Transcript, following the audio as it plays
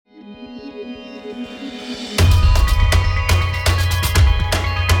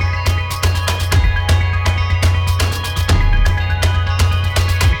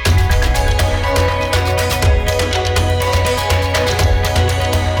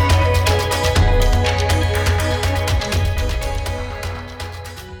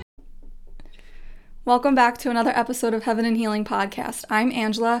Welcome back to another episode of Heaven and Healing Podcast. I'm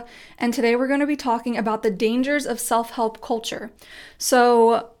Angela, and today we're going to be talking about the dangers of self-help culture.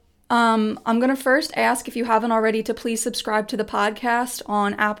 So, I'm going to first ask, if you haven't already, to please subscribe to the podcast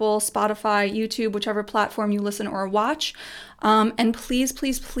on Apple, Spotify, YouTube, whichever platform you listen or watch. And please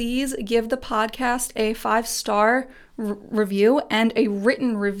give the podcast a 5-star review and a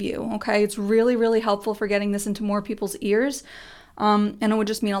written review, okay? It's really, really helpful for getting this into more people's ears. And it would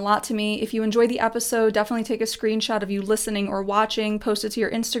just mean a lot to me. If you enjoy the episode, definitely take a screenshot of you listening or watching, post it to your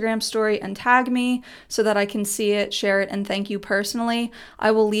Instagram story, and tag me so that I can see it, share it, and thank you personally.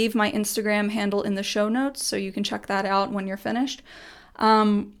 I will leave my Instagram handle in the show notes, so you can check that out when you're finished.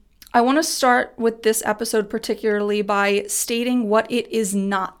 I want to start with this episode particularly by stating what it is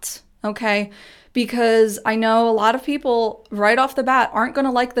not, okay? Because I know a lot of people right off the bat aren't going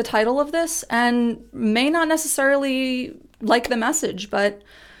to like the title of this and may not necessarily like the message, but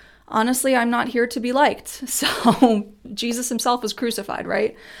honestly, I'm not here to be liked. So Jesus himself was crucified,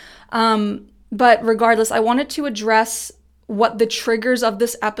 right? But regardless, I wanted to address what the triggers of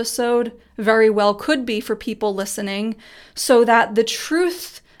this episode very well could be for people listening, so that the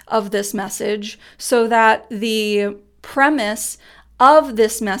truth of this message, so that the premise of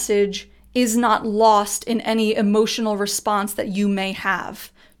this message is not lost in any emotional response that you may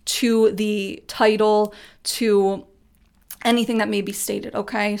have to the title, to anything that may be stated,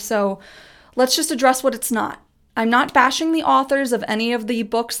 okay? So let's just address what it's not. I'm not bashing the authors of any of the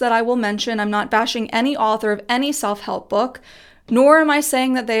books that I will mention. I'm not bashing any author of any self-help book, nor am I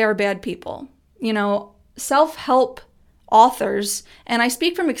saying that they are bad people. You know, self-help authors, and I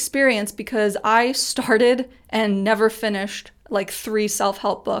speak from experience because I started and never finished like 3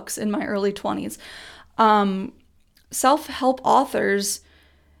 self-help books in my early 20s. Self-help authors,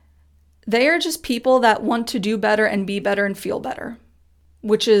 they are just people that want to do better and be better and feel better,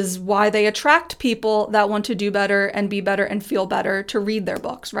 which is why they attract people that want to do better and be better and feel better to read their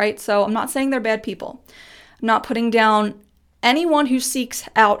books, right? So I'm not saying they're bad people. I'm not putting down anyone who seeks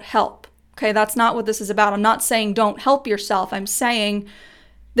out help, okay? That's not what this is about. I'm not saying don't help yourself. I'm saying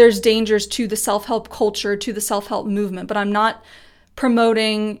there's dangers to the self-help culture, to the self-help movement, but I'm not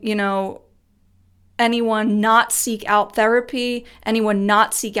promoting, anyone not seek out therapy, anyone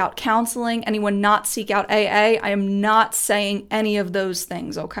not seek out counseling, anyone not seek out AA. I am not saying any of those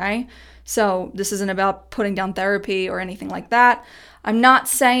things, okay? So this isn't about putting down therapy or anything like that. I'm not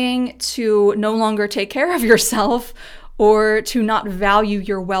saying to no longer take care of yourself or to not value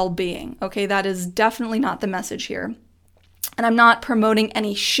your well-being, okay? That is definitely not the message here. And I'm not promoting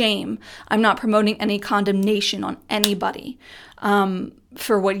any shame. I'm not promoting any condemnation on anybody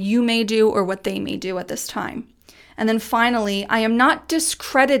for what you may do or what they may do at this time. And then finally, I am not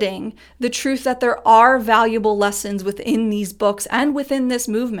discrediting the truth that there are valuable lessons within these books and within this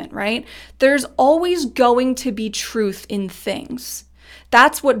movement, right? There's always going to be truth in things.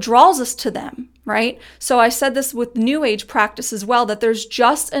 That's what draws us to them, right? So I said this with New Age practice as well, that there's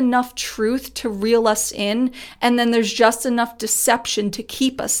just enough truth to reel us in, and then there's just enough deception to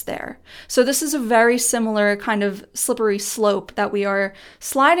keep us there. So this is a very similar kind of slippery slope that we are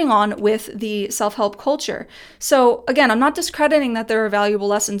sliding on with the self-help culture. So again, I'm not discrediting that there are valuable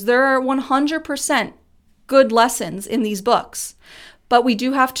lessons. There are 100% good lessons in these books, but we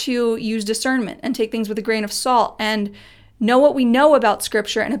do have to use discernment and take things with a grain of salt and know what we know about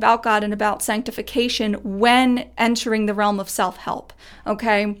Scripture and about God and about sanctification when entering the realm of self-help,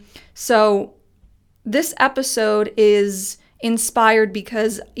 okay? So this episode is inspired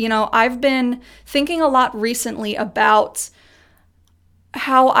because, I've been thinking a lot recently about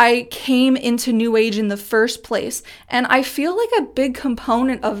how I came into New Age in the first place. And I feel like a big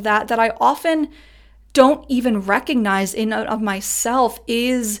component of that I often don't even recognize in and of myself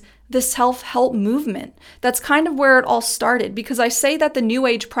is the self-help movement. That's kind of where it all started, because I say that the New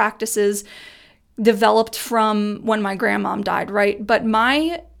Age practices developed from when my grandmom died, right? But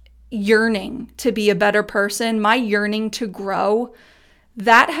my yearning to be a better person, my yearning to grow,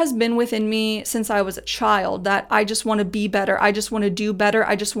 that has been within me since I was a child, that I just want to be better. I just want to do better.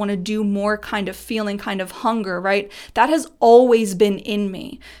 I just want to do more kind of feeling, kind of hunger, right? That has always been in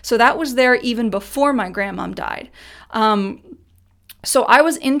me. So that was there even before my grandmom died. So I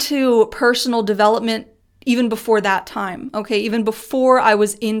was into personal development even before that time, okay? Even before I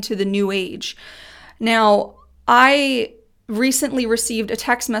was into the New Age. Now, I recently received a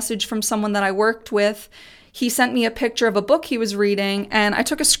text message from someone that I worked with. He sent me a picture of a book he was reading, and I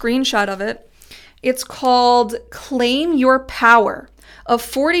took a screenshot of it. It's called Claim Your Power, a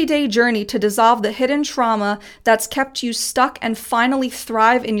 40-day journey to dissolve the hidden trauma that's kept you stuck and finally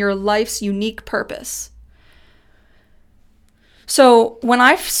thrive in your life's unique purpose. So when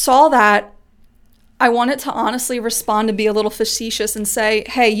I saw that, I wanted to honestly respond and be a little facetious and say,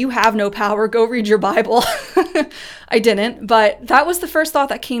 hey, you have no power, go read your Bible. I didn't, but that was the first thought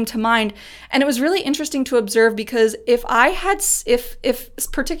that came to mind. And it was really interesting to observe, because if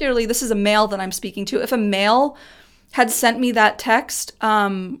particularly, this is a male that I'm speaking to, if a male had sent me that text,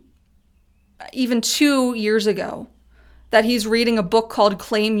 even 2 years ago, that he's reading a book called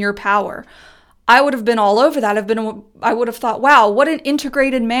Claim Your Power, I would have been all over that. I would have thought, wow, what an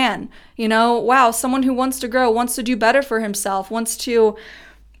integrated man. Wow, someone who wants to grow, wants to do better for himself, wants to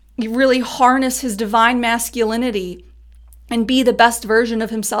really harness his divine masculinity and be the best version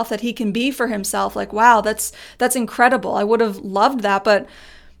of himself that he can be for himself. Like, wow, that's incredible. I would have loved that. But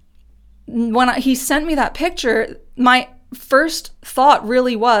when he sent me that picture, my first thought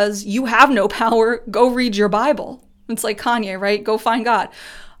really was, you have no power, go read your Bible. It's like Kanye, right? Go find God.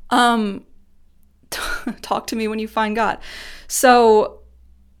 Talk to me when you find God. So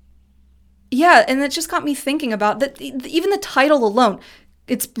yeah, and it just got me thinking about that. Even the title alone,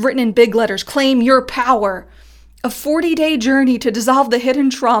 it's written in big letters, Claim Your Power, a 40-day journey to dissolve the hidden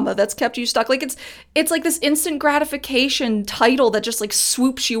trauma that's kept you stuck. Like it's like this instant gratification title that just like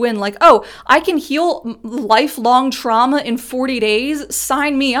swoops you in, like, oh, I can heal lifelong trauma in 40 days.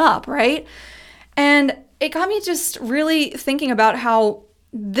 Sign me up, right? And it got me just really thinking about how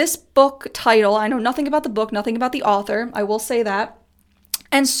this book title, I know nothing about the book, nothing about the author, I will say that,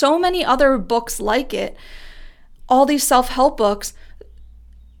 and so many other books like it, all these self-help books,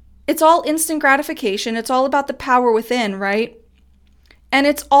 it's all instant gratification. It's all about the power within, right? And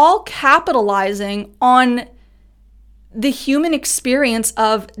it's all capitalizing on the human experience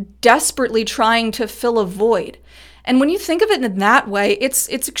of desperately trying to fill a void. And when you think of it in that way, it's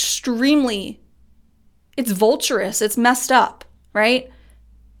extremely, it's vulturous, it's messed up, right?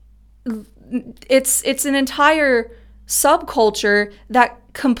 It's an entire subculture that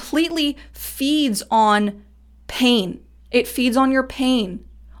completely feeds on pain. It feeds on your pain,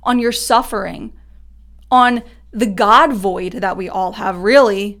 on your suffering, on the God void that we all have,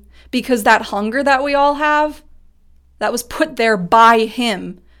 really, because that hunger that we all have, that was put there by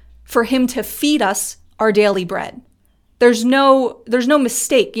him for him to feed us our daily bread. There's no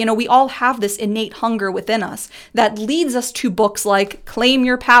mistake. We all have this innate hunger within us that leads us to books like Claim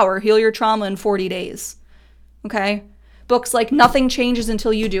Your Power, Heal Your Trauma in 40 Days. Okay? Books like Nothing Changes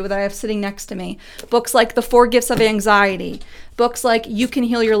Until You Do, that I have sitting next to me. Books like The 4 Gifts of Anxiety. Books like You Can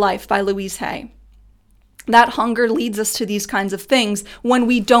Heal Your Life by Louise Hay. That hunger leads us to these kinds of things when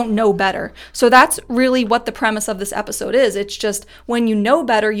we don't know better. So that's really what the premise of this episode is. It's just when you know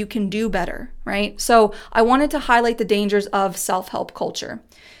better, you can do better, right? So I wanted to highlight the dangers of self-help culture.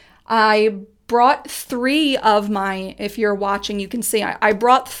 I brought 3 of my, if you're watching, you can see, I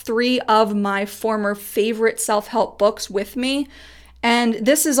brought 3 of my former favorite self-help books with me. And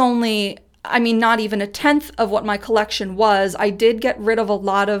this is only, not even a 1/10 of what my collection was. I did get rid of a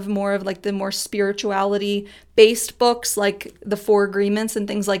lot of more of like the more spirituality based books, like the 4 Agreements and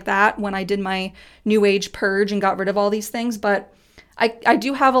things like that, when I did my New Age purge and got rid of all these things. But I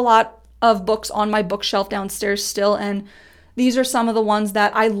do have a lot of books on my bookshelf downstairs still, and these are some of the ones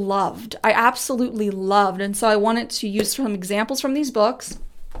that I loved. I absolutely loved. And so I wanted to use some examples from these books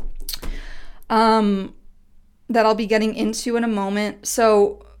that I'll be getting into in a moment.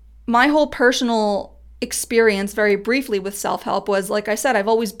 So my whole personal experience, very briefly, with self-help was, like I said, I've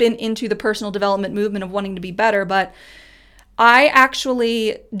always been into the personal development movement of wanting to be better, but I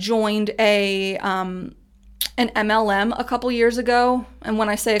actually joined an MLM a couple years ago. And when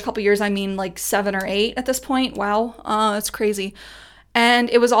I say a couple years, I mean like 7 or 8 at this point. Wow, it's crazy. And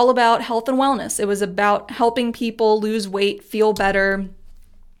it was all about health and wellness. It was about helping people lose weight, feel better,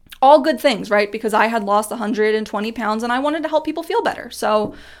 all good things, right? Because I had lost 120 pounds and I wanted to help people feel better.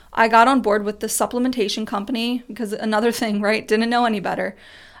 So I got on board with the supplementation company because another thing, right? Didn't know any better.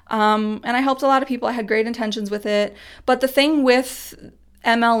 And I helped a lot of people. I had great intentions with it. But the thing with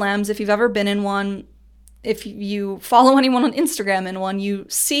MLMs, if you've ever been in one, if you follow anyone on Instagram in one, you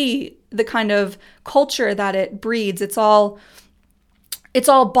see the kind of culture that it breeds. It's all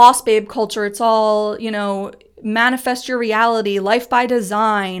boss babe culture. It's all, manifest your reality, life by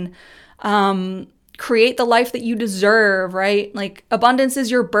design, create the life that you deserve, right? Like abundance is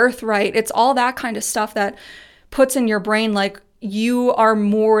your birthright. It's all that kind of stuff that puts in your brain like you are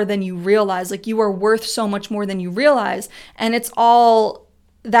more than you realize, like you are worth so much more than you realize. And it's all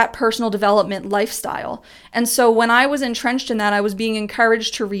that personal development lifestyle. And so when I was entrenched in that, I was being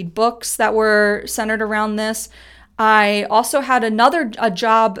encouraged to read books that were centered around this. I also had a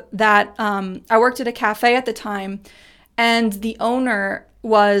job that I worked at a cafe at the time, and the owner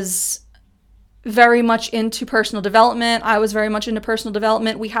was very much into personal development. I was very much into personal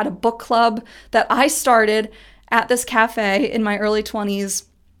development. We had a book club that I started at this cafe in my early 20s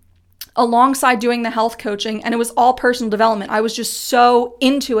alongside doing the health coaching, and it was all personal development. I was just so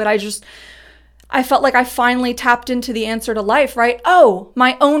into it. I felt like I finally tapped into the answer to life, right? Oh,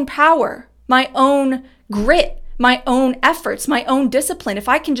 my own power, my own grit, my own efforts, my own discipline. If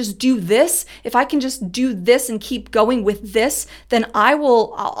I can just do this, and keep going with this, then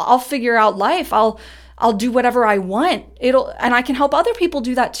I'll figure out life. I'll do whatever I want. And I can help other people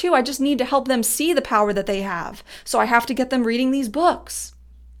do that too. I just need to help them see the power that they have. So I have to get them reading these books.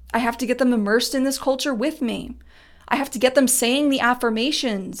 I have to get them immersed in this culture with me. I have to get them saying the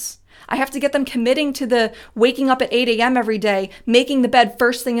affirmations. I have to get them committing to the waking up at 8 a.m. every day, making the bed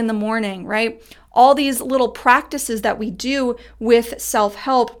first thing in the morning, right? All these little practices that we do with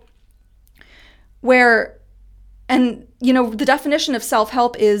self-help the definition of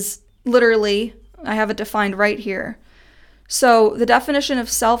self-help is literally, I have it defined right here. So the definition of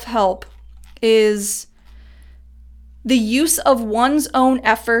self-help is the use of one's own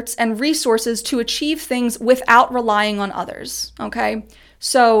efforts and resources to achieve things without relying on others, okay?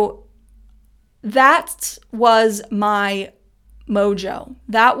 So that was my mojo.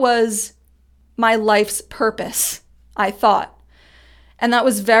 That was my life's purpose, I thought. And that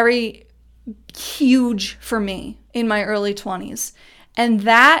was very huge for me in my early 20s. And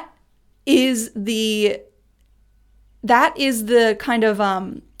that is the kind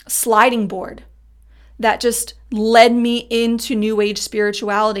of sliding board that just led me into New Age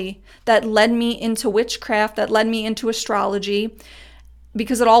spirituality, that led me into witchcraft, that led me into astrology,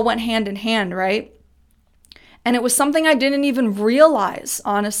 because it all went hand in hand, right? And it was something I didn't even realize,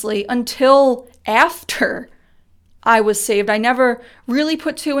 honestly, until after I was saved. I never really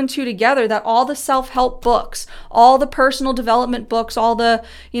put two and two together, that all the self-help books, all the personal development books, all the,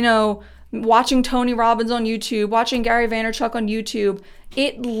 watching Tony Robbins on YouTube, watching Gary Vaynerchuk on YouTube,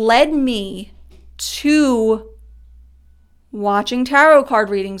 it led me to watching tarot card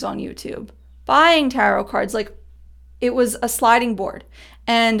readings on YouTube, buying tarot cards. Like, it was a sliding board.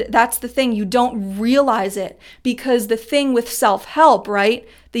 And that's the thing, you don't realize it, because the thing with self-help, right?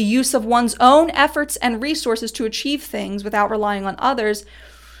 The use of one's own efforts and resources to achieve things without relying on others,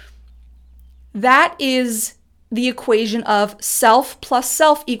 that is the equation of self plus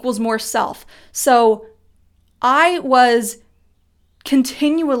self equals more self. So I was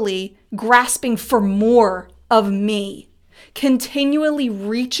continually grasping for more of me, continually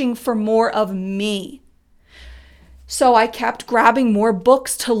reaching for more of me. So I kept grabbing more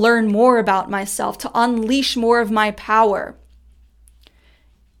books to learn more about myself, to unleash more of my power.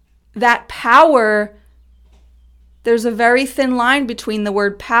 That power, there's a very thin line between the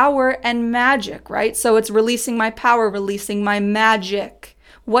word power and magic, right? So it's releasing my power, releasing my magic.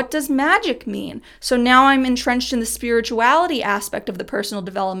 What does magic mean? So now I'm entrenched in the spirituality aspect of the personal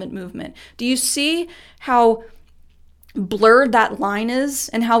development movement. Do you see how blurred that line is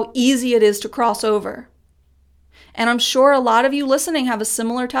and how easy it is to cross over? And I'm sure a lot of you listening have a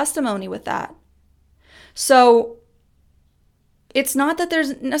similar testimony with that. So it's not that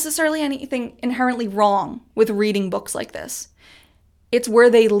there's necessarily anything inherently wrong with reading books like this. It's where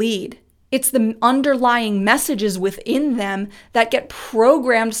they lead. It's the underlying messages within them that get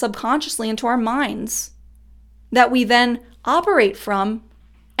programmed subconsciously into our minds that we then operate from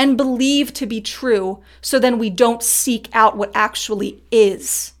and believe to be true, so then we don't seek out what actually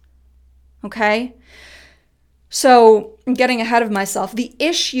is. Okay? So I'm getting ahead of myself. The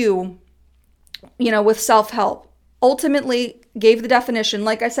issue, with self-help, ultimately gave the definition.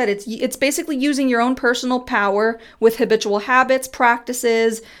 Like I said, it's basically using your own personal power with habitual habits,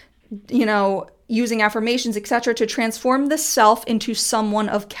 practices, using affirmations, etc., to transform the self into someone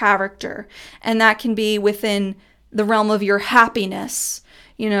of character. And that can be within the realm of your happiness,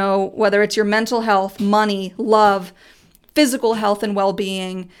 whether it's your mental health, money, love, physical health and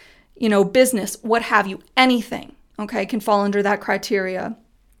well-being, business, what have you, anything, okay, can fall under that criteria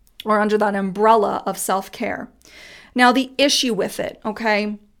or under that umbrella of self-care. Now, the issue with it,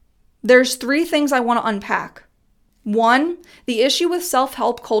 okay, there's 3 things I want to unpack. 1, the issue with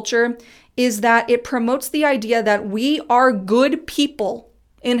self-help culture is that it promotes the idea that we are good people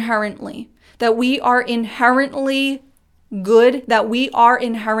inherently, that we are inherently good, that we are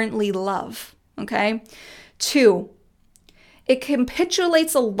inherently love, okay? 2, it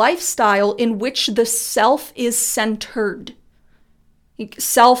capitulates a lifestyle in which the self is centered.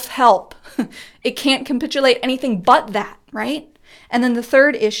 Self-help. It can't capitulate anything but that, right? And then the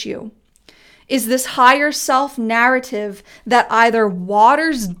 3rd issue is this higher self narrative that either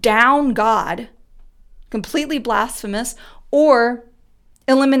waters down God, completely blasphemous, or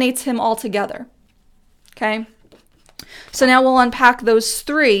eliminates him altogether. Okay? So now we'll unpack those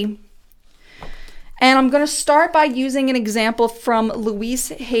three. And I'm going to start by using an example from Louise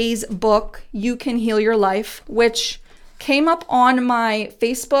Hay's book, You Can Heal Your Life, which came up on my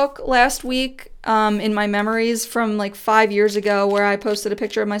Facebook last week in my memories from like 5 years ago, where I posted a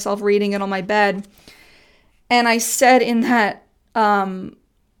picture of myself reading it on my bed. And I said in that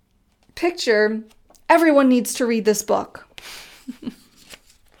picture, everyone needs to read this book.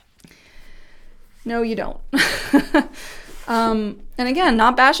 No, you don't. And again,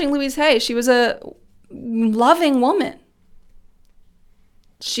 not bashing Louise Hay. She was a loving woman.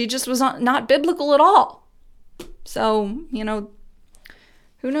 She just was not biblical at all. So,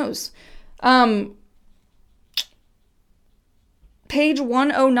 who knows? Page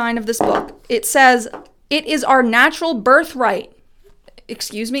 109 of this book, it says, it is our natural birthright.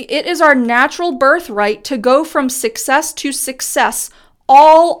 It is our natural birthright to go from success to success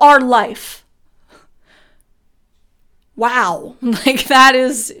all our life. Wow. Like that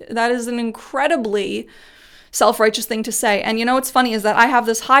is an incredibly self-righteous thing to say. And what's funny is that I have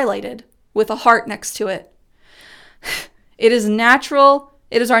this highlighted with a heart next to it. It is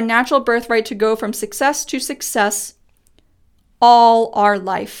our natural birthright to go from success to success all our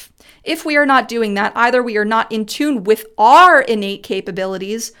life. If we are not doing that, either we are not in tune with our innate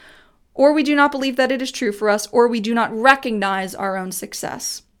capabilities, or we do not believe that it is true for us, or we do not recognize our own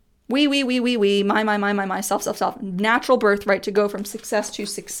success. We, my, self. Natural birthright to go from success to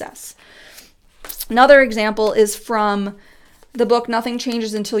success. Another example is from the book Nothing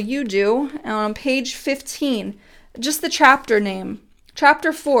Changes Until You Do, on page 15. Just the chapter name.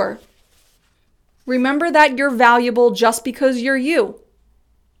 Chapter 4. Remember that you're valuable just because you're you.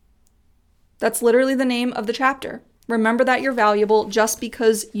 That's literally the name of the chapter. Remember that you're valuable just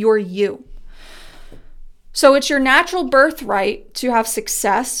because you're you. So it's your natural birthright to have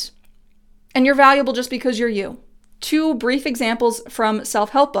success, and you're valuable just because you're you. 2 brief examples from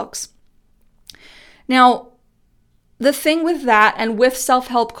self-help books. Now, the thing with that and with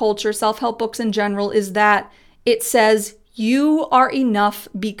self-help culture, self-help books in general, is that it says you are enough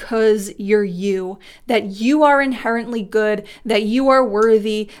because you're you, that you are inherently good, that you are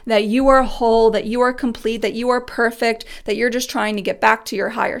worthy, that you are whole, that you are complete, that you are perfect, that you're just trying to get back to your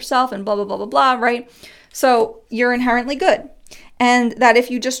higher self and blah, blah, blah, blah, blah, right? So you're inherently good. And that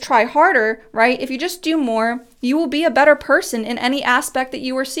if you just try harder, right, if you just do more, you will be a better person in any aspect that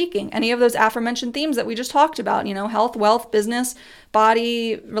you are seeking. Any of those aforementioned themes that we just talked about, health, wealth, business,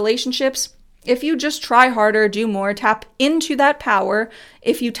 body, relationships. If you just try harder, do more, tap into that power,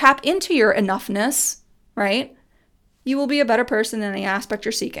 if you tap into your enoughness, right, you will be a better person in any aspect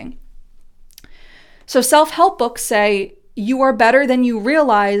you're seeking. So self-help books say you are better than you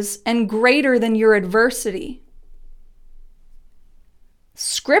realize and greater than your adversity.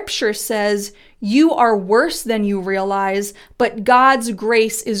 Scripture says you are worse than you realize, but God's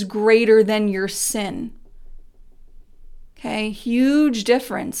grace is greater than your sin. Okay, huge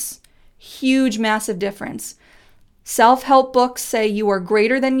difference. Huge, massive difference. Self-help books say you are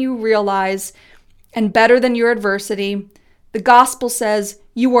greater than you realize and better than your adversity. The gospel says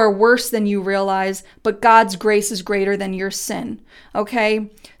you are worse than you realize, but God's grace is greater than your sin. Okay?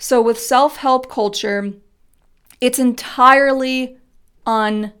 So with self-help culture, it's entirely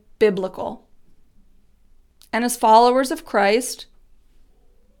unbiblical. And as followers of Christ,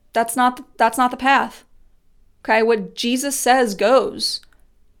 that's not the path. Okay? What Jesus says goes.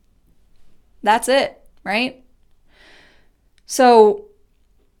 That's it, right? So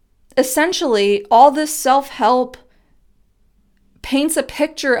essentially, all this self-help paints a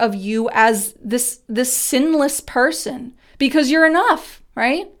picture of you as this sinless person because you're enough,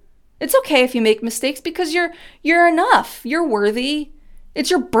 right? It's okay if you make mistakes because you're enough. You're worthy.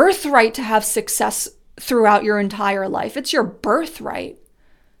 It's your birthright to have success throughout your entire life. It's your birthright.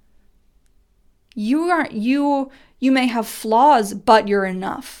 You may have flaws, but you're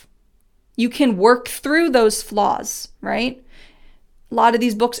enough. You can work through those flaws, right? A lot of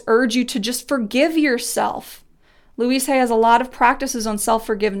these books urge you to just forgive yourself. Louise Hay has a lot of practices on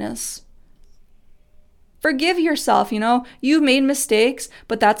self-forgiveness. Forgive yourself, you've made mistakes,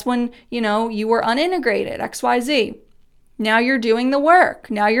 but that's when, you were unintegrated, XYZ. Now you're doing the work.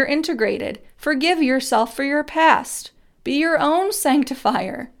 Now you're integrated. Forgive yourself for your past. Be your own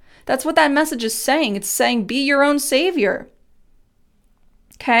sanctifier. That's what that message is saying. It's saying be your own savior.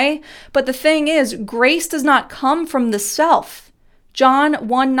 Okay? But the thing is, grace does not come from the self. John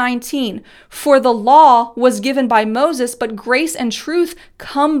 1:19, for the law was given by Moses, but grace and truth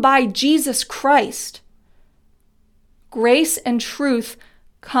come by Jesus Christ. Grace and truth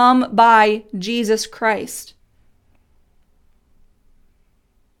come by Jesus Christ.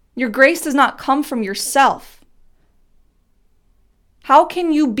 Your grace does not come from yourself. How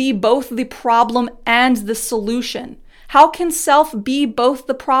can you be both the problem and the solution? How can self be both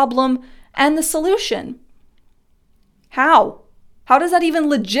the problem and the solution? How? How does that even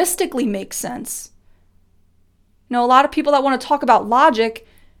logistically make sense? You know, a lot of people that want to talk about logic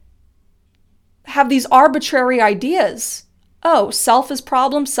have these arbitrary ideas. Oh, self is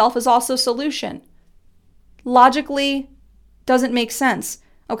problem, self is also solution. Logically doesn't make sense.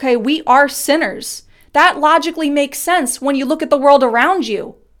 Okay, we are sinners. That logically makes sense when you look at the world around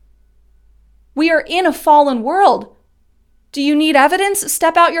you. We are in a fallen world. Do you need evidence?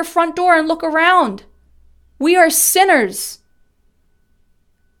 Step out your front door and look around. We are sinners.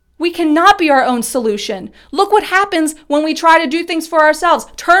 We cannot be our own solution. Look what happens when we try to do things for ourselves.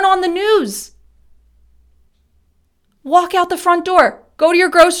 Turn on the news. Walk out the front door. Go to your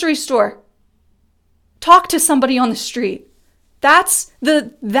grocery store. Talk to somebody on the street. That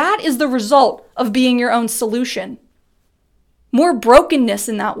is the result of being your own solution. More brokenness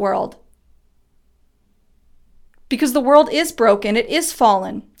in that world. Because the world is broken, it is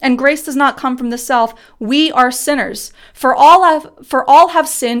fallen, and grace does not come from the self. We are sinners. For all have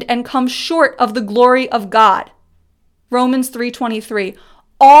sinned and come short of the glory of God. Romans 3:23.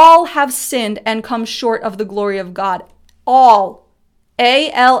 All have sinned and come short of the glory of God. All.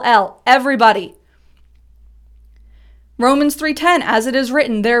 A-L-L. Everybody. Romans 3:10, as it is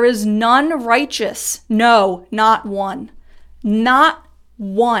written, there is none righteous. No, not one. Not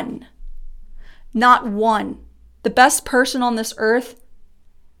one. Not one. The best person on this earth,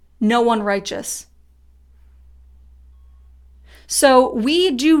 no one righteous. So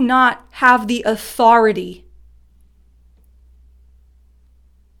we do not have the authority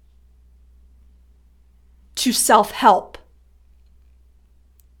to self-help.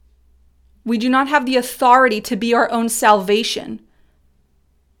 We do not have the authority to be our own salvation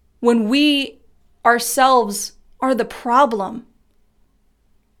when we ourselves are the problem.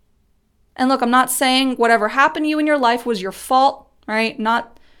 And look, I'm not saying whatever happened to you in your life was your fault, right?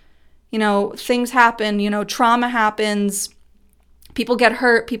 Not, things happen, trauma happens, people get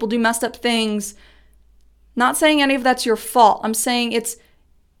hurt, people do messed up things. Not saying any of that's your fault. I'm saying it's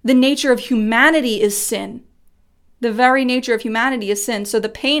the nature of humanity is sin. The very nature of humanity is sin. So the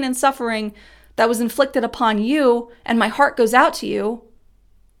pain and suffering that was inflicted upon you, and my heart goes out to you,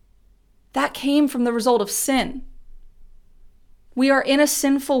 that came from the result of sin. We are in a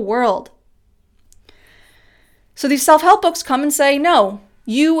sinful world. So these self-help books come and say, no,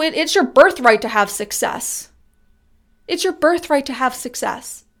 it's your birthright to have success. It's your birthright to have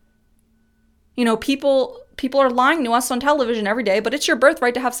success. People are lying to us on television every day, but it's your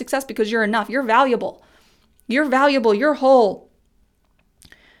birthright to have success because you're enough. You're valuable. You're valuable. You're whole.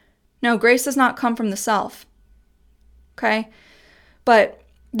 No, grace does not come from the self. Okay? But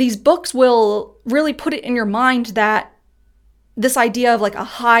these books will really put it in your mind that this idea of like a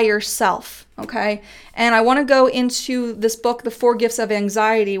higher self, okay? And I want to go into this book, The 4 Gifts of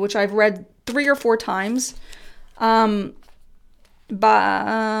Anxiety, which I've read 3 or 4 times. But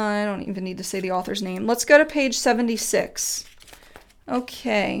I don't even need to say the author's name. Let's go to page 76.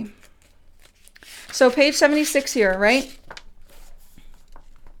 Okay. So page 76 here, right?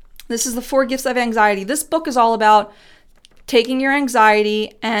 This is The 4 Gifts of Anxiety. This book is all about taking your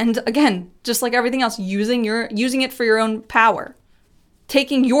anxiety and, again, just like everything else, using it for your own power.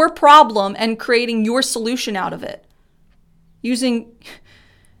 Taking your problem and creating your solution out of it. Using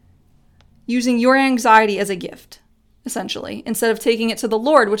your anxiety as a gift, essentially, instead of taking it to the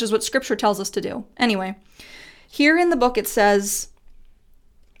Lord, which is what Scripture tells us to do. Anyway, here in the book it says,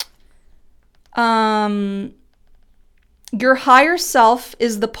 your higher self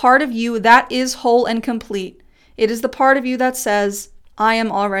is the part of you that is whole and complete. It is the part of you that says, I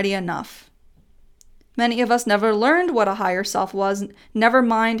am already enough. Many of us never learned what a higher self was, never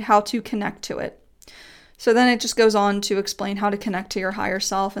mind how to connect to it. So then it just goes on to explain how to connect to your higher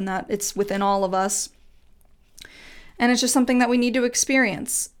self and that it's within all of us. And it's just something that we need to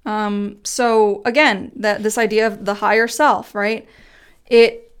experience. So again, this idea of the higher self, right?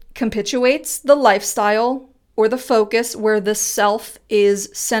 It capitulates the lifestyle or the focus where the self is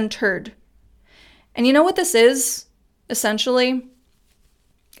centered. And you know what this is, essentially?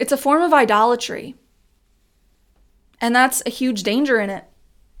 It's a form of idolatry. And that's a huge danger in it.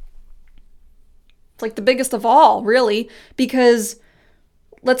 It's like the biggest of all, really, because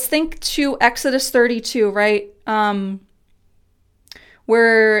let's think to Exodus 32, right?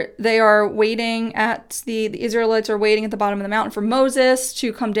 Where they are waiting the Israelites are waiting at the bottom of the mountain for Moses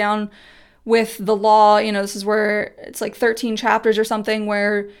to come down with the law. This is where it's like 13 chapters or something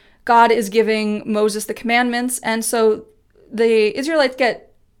where God is giving Moses the commandments. And so the Israelites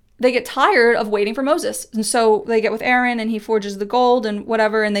get they get tired of waiting for Moses. And so they get with Aaron and he forges the gold and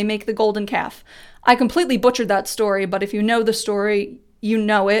whatever, and they make the golden calf. I completely butchered that story, but if you know the story, you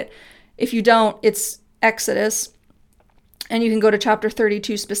know it. If you don't, it's Exodus. And you can go to chapter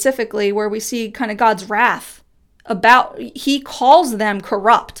 32 specifically, where we see kind of God's wrath he calls them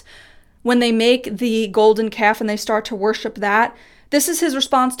corrupt. When they make the golden calf and they start to worship that, this is his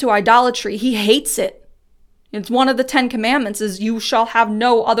response to idolatry. He hates it. It's one of the 10 commandments is you shall have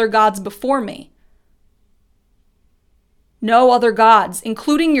no other gods before me. No other gods,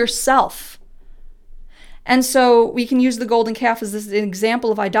 including yourself. And so we can use the golden calf as an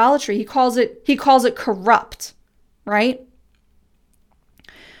example of idolatry. He calls it corrupt, right?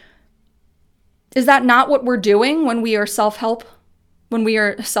 Is that not what we're doing when we are when we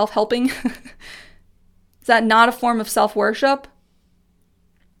are self-helping? Is that not a form of self-worship?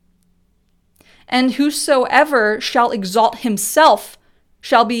 And whosoever shall exalt himself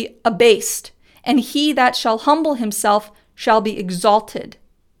shall be abased, and he that shall humble himself shall be exalted.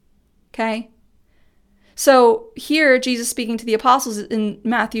 Okay? So here, Jesus speaking to the apostles in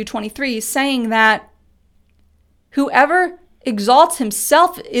Matthew 23, saying that whoever exalts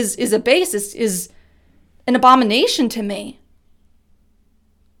himself is abased, is an abomination to me.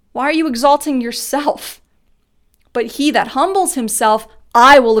 Why are you exalting yourself? But he that humbles himself,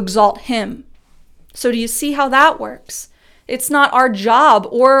 I will exalt him. So do you see how that works? It's not our job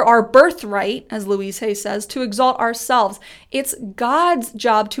or our birthright, as Louise Hay says, to exalt ourselves. It's God's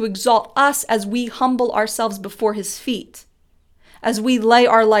job to exalt us as we humble ourselves before his feet, as we lay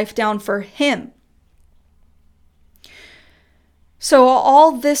our life down for him. So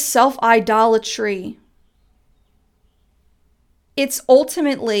all this self-idolatry, it's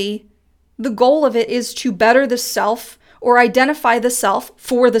ultimately, the goal of it is to better the self or identify the self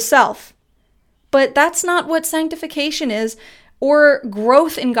for the self. But that's not what sanctification is, or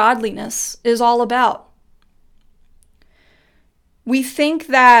growth in godliness is all about. We think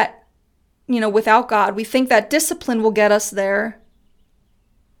that, without God, we think that discipline will get us there.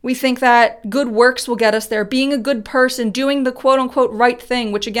 We think that good works will get us there. Being a good person, doing the quote unquote right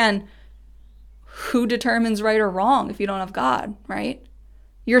thing, which again, who determines right or wrong if you don't have God, right?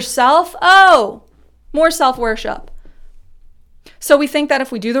 Yourself? Oh, more self-worship. So we think that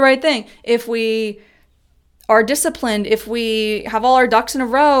if we do the right thing, if we are disciplined, if we have all our ducks in a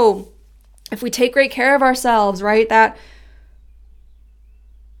row, if we take great care of ourselves, right, that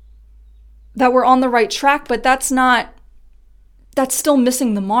we're on the right track, but that's still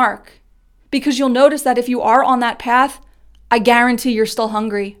missing the mark. Because you'll notice that if you are on that path, I guarantee you're still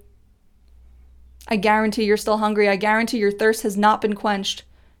hungry. I guarantee you're still hungry. I guarantee your thirst has not been quenched.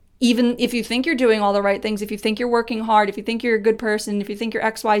 Even if you think you're doing all the right things, if you think you're working hard, if you think you're a good person, if you think you're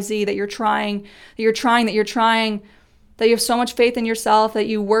XYZ, that you have so much faith in yourself, that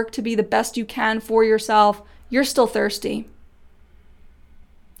you work to be the best you can for yourself, you're still thirsty.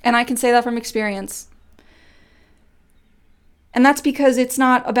 And I can say that from experience. And that's because it's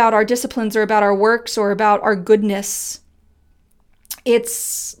not about our disciplines or about our works or about our goodness.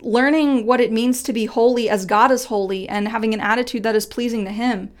 It's learning what it means to be holy as God is holy and having an attitude that is pleasing to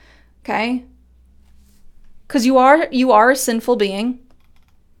him. Okay? Because you are a sinful being.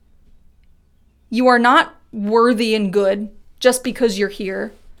 You are not worthy and good just because you're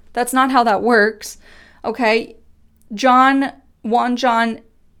here. That's not how that works. Okay? John 1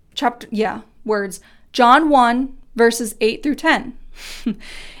 verses 8 through 10.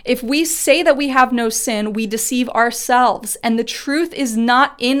 If we say that we have no sin, we deceive ourselves, and the truth is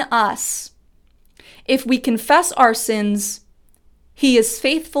not in us. If we confess our sins, he is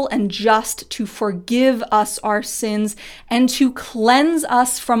faithful and just to forgive us our sins and to cleanse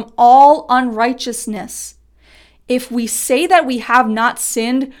us from all unrighteousness. If we say that we have not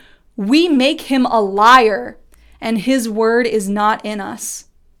sinned, we make him a liar, and his word is not in us.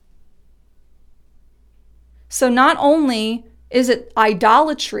 So not only is it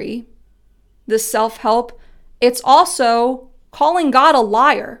idolatry, this self-help, it's also calling God a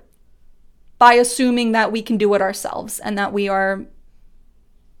liar by assuming that we can do it ourselves and that we are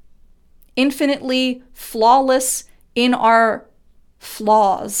infinitely flawless in our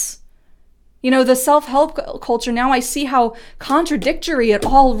flaws. The self-help culture, now I see how contradictory it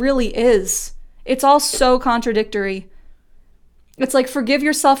all really is. It's all so contradictory. It's like, forgive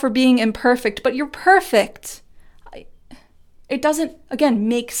yourself for being imperfect, but you're perfect. It doesn't, again,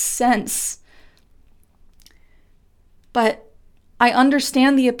 make sense. But I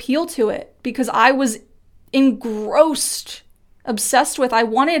understand the appeal to it because I was engrossed, obsessed with. I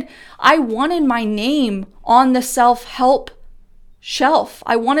wanted my name on the self-help shelf.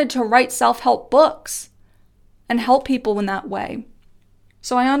 I wanted to write self-help books and help people in that way.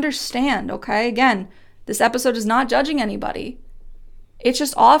 So I understand, okay? Again, this episode is not judging anybody. It's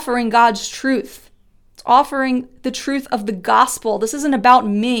just offering God's truth. It's offering the truth of the gospel. This isn't about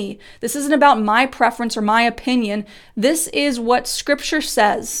me. This isn't about my preference or my opinion. This is what Scripture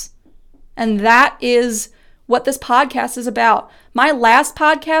says. And that is what this podcast is about. My last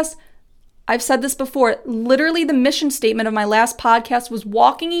podcast, I've said this before, literally the mission statement of my last podcast was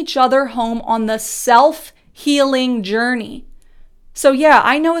walking each other home on the self-healing journey. So yeah,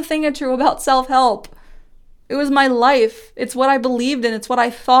 I know a thing or two about self-help. It was my life. It's what I believed in. It's what I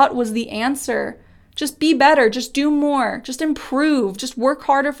thought was the answer. Just be better. Just do more. Just improve. Just work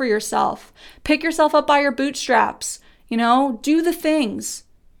harder for yourself. Pick yourself up by your bootstraps. Do the things.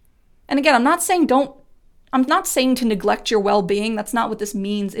 And again, I'm not saying to neglect your well-being. That's not what this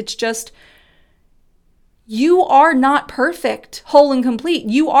means. It's just, you are not perfect, whole and complete.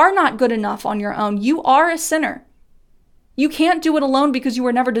 You are not good enough on your own. You are a sinner. You can't do it alone because you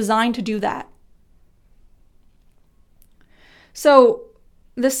were never designed to do that. So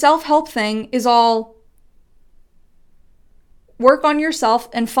the self-help thing is all work on yourself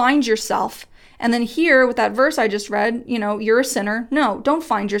and find yourself. And then here with that verse I just read, you're a sinner. No, don't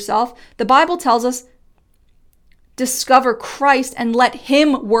find yourself. The Bible tells us discover Christ and let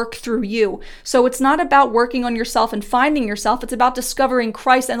him work through you. So it's not about working on yourself and finding yourself. It's about discovering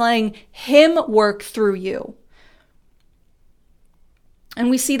Christ and letting him work through you. And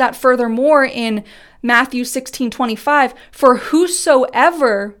we see that furthermore in Matthew 16:25, for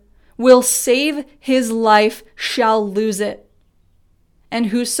whosoever will save his life shall lose it. And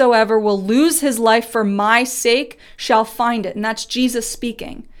whosoever will lose his life for my sake shall find it. And that's Jesus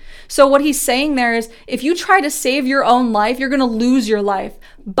speaking. So what he's saying there is, if you try to save your own life, you're going to lose your life.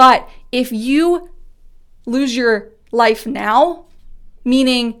 But if you lose your life now,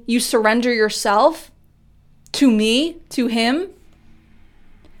 meaning you surrender yourself to me, to him,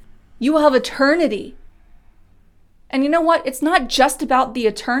 you will have eternity. And you know what? It's not just about the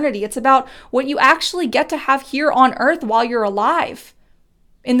eternity. It's about what you actually get to have here on earth while you're alive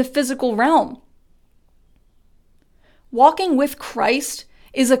in the physical realm. Walking with Christ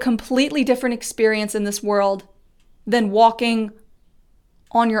is a completely different experience in this world than walking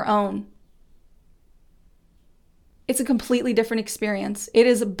on your own. It's a completely different experience. It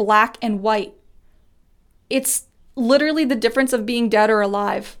is black and white. It's literally the difference of being dead or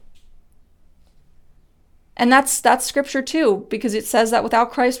alive. And that's scripture too, because it says that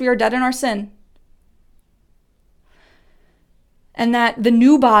without Christ we are dead in our sin. And that the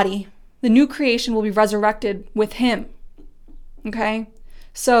new body, the new creation will be resurrected with him. Okay?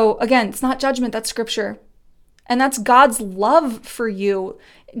 So again, it's not judgment, that's scripture. And that's God's love for you.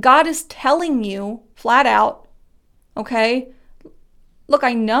 God is telling you flat out, okay? Look,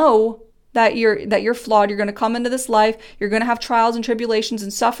 I know that you're flawed. You're going to come into this life. You're going to have trials and tribulations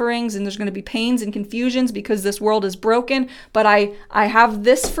and sufferings, and there's going to be pains and confusions because this world is broken. But I have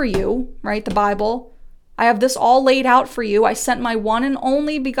this for you, right? The Bible. I have this all laid out for you. I sent my one and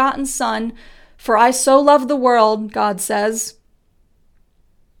only begotten Son, for I so loved the world, God says.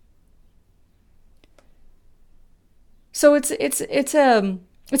 So it's a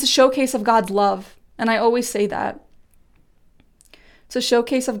showcase of God's love, and I always say that. It's a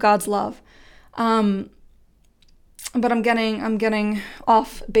showcase of God's love. But I'm getting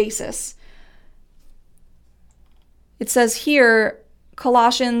off basis. It says here,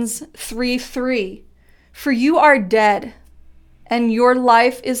 Colossians 3:3, for you are dead, and your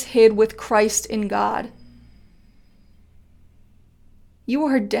life is hid with Christ in God. You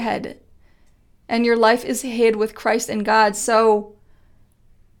are dead, and your life is hid with Christ in God. So,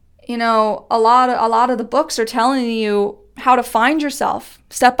 a lot of the books are telling you how to find yourself,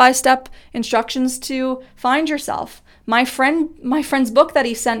 step-by-step instructions to find yourself. My friend's book that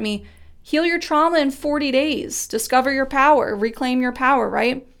he sent me, Heal Your Trauma in 40 Days, Discover Your Power, Reclaim Your Power,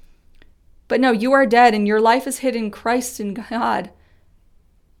 right? But no, you are dead and your life is hid in Christ in God.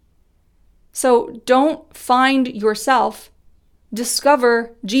 So don't find yourself,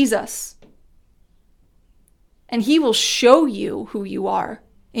 discover Jesus. And he will show you who you are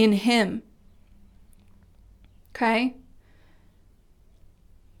in him. Okay?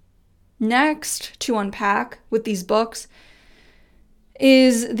 Next to unpack with these books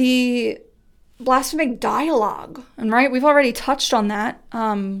is the blasphemic dialogue. And right, we've already touched on that.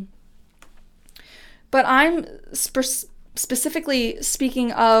 But I'm specifically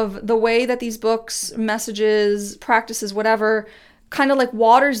speaking of the way that these books, messages, practices, whatever, kind of like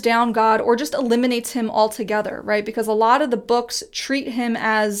waters down God or just eliminates him altogether, right? Because a lot of the books treat him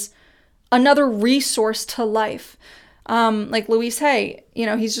as another resource to life. Like Louise Hay,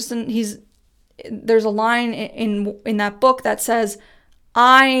 there's a line in that book that says,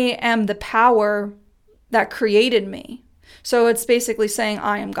 I am the power that created me. So it's basically saying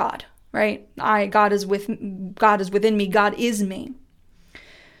I am God, right? God is within me, God is me.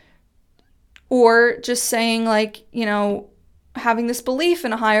 Or just saying like, having this belief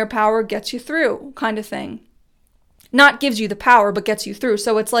in a higher power gets you through kind of thing. Not gives you the power, but gets you through.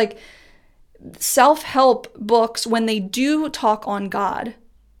 So it's like self-help books, when they do talk on God,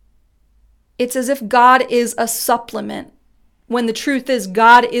 it's as if God is a supplement, when the truth is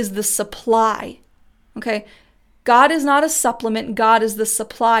God is the supply. Okay? God is not a supplement, God is the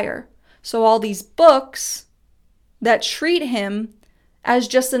supplier. So all these books that treat him as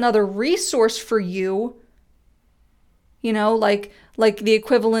just another resource for you, like the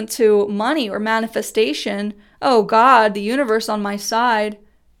equivalent to money or manifestation. Oh, God, the universe on my side.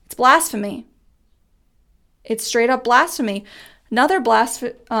 It's blasphemy. It's straight up blasphemy. Another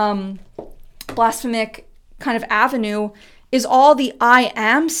blasphemic kind of avenue is all the I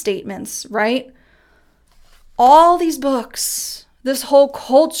am statements, right? All these books, this whole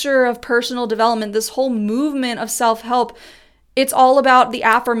culture of personal development, this whole movement of self-help, it's all about the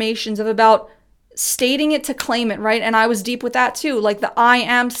affirmations about stating it to claim it, right? And I was deep with that too, like the I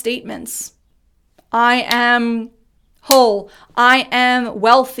am statements. I am whole. I am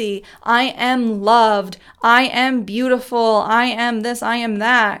wealthy. I am loved. I am beautiful. I am this. I am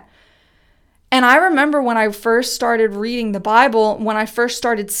that. And I remember when I first started reading the Bible, when I first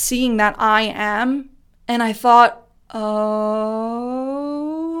started seeing that I am, and I thought, oh,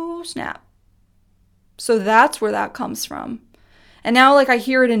 snap. So that's where that comes from. And now I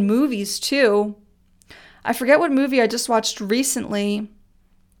hear it in movies too. I forget what movie I just watched recently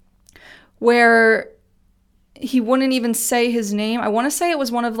where he wouldn't even say his name. I want to say it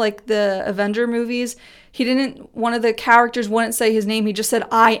was one of the Avenger movies. One of the characters wouldn't say his name. He just said,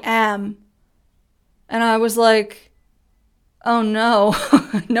 I am. And I was like, oh no,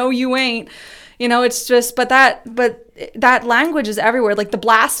 no, you ain't. It's just, but that language is everywhere. Like the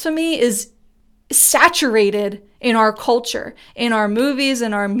blasphemy is saturated in our culture, in our movies,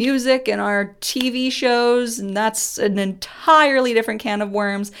 in our music, in our TV shows. And that's an entirely different can of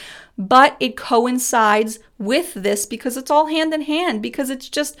worms. But it coincides with this because it's all hand in hand, because it's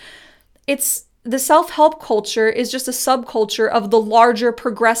the self-help culture is just a subculture of the larger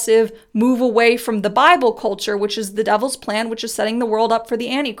progressive move away from the Bible culture, which is the devil's plan, which is setting the world up for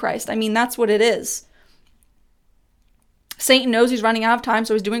the Antichrist. I mean, that's what it is. Satan knows he's running out of time,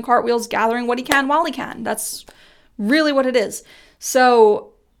 so he's doing cartwheels, gathering what he can while he can. That's really what it is.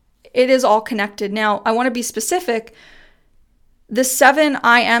 So it is all connected. Now, I want to be specific. The 7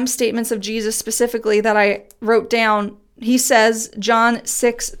 I am statements of Jesus specifically that I wrote down, he says, John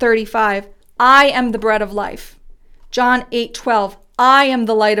 6:35, I am the bread of life. John 8:12, I am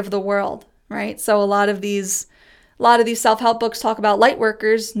the light of the world, right? So a lot of these self-help books talk about light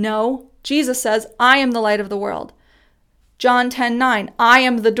workers. No, Jesus says, I am the light of the world. John 10:9, I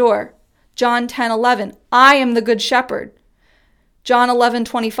am the door. John 10:11, I am the good shepherd. John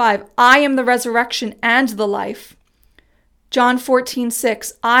 11:25, I am the resurrection and the life. John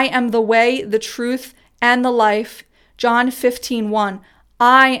 14:6, I am the way, the truth, and the life. John 15:1,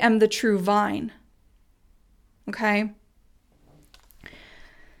 I am the true vine. Okay?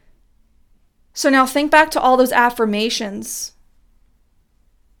 So now think back to all those affirmations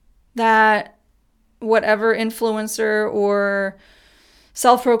that whatever influencer or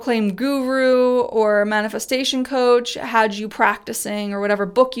self-proclaimed guru or manifestation coach had you practicing, or whatever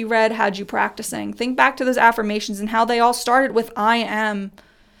book you read had you practicing. Think back to those affirmations and how they all started with I am,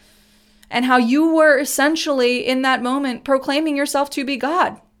 and how you were essentially in that moment proclaiming yourself to be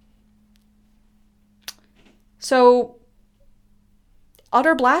God. So,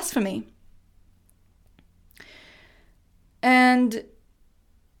 utter blasphemy. And,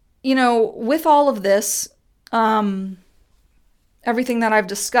 with all of this, everything that I've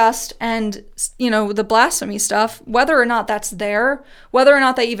discussed and, the blasphemy stuff, whether or not that's there, whether or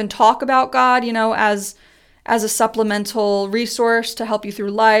not they even talk about God, as a supplemental resource to help you through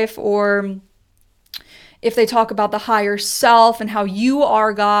life, or if they talk about the higher self and how you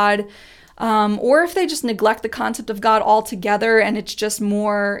are God, or if they just neglect the concept of God altogether and it's just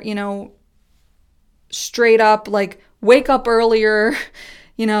more, straight up wake up earlier,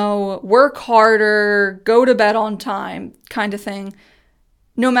 work harder, go to bed on time kind of thing.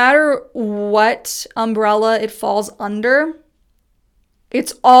 No matter what umbrella it falls under,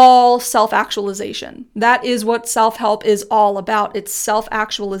 it's all self-actualization. That is what self-help is all about. It's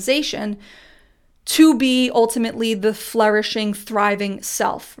self-actualization to be ultimately the flourishing, thriving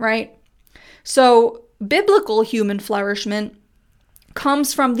self, right? So biblical human flourishment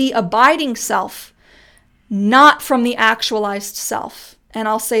comes from the abiding self, not from the actualized self. And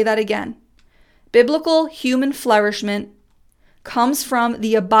I'll say that again. Biblical human flourishment comes from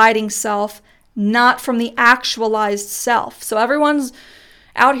the abiding self, not from the actualized self. So everyone's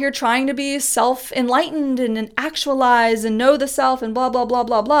out here trying to be self-enlightened and actualize and know the self and blah, blah, blah,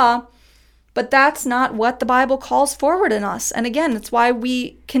 blah, blah. But that's not what the Bible calls forward in us. And again, that's why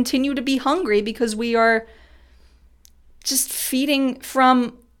we continue to be hungry, because we are just feeding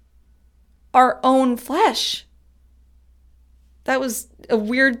from our own flesh. That was a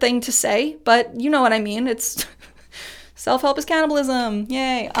weird thing to say, but you know what I mean. It's self-help is cannibalism.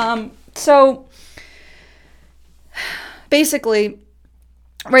 Yay. So basically,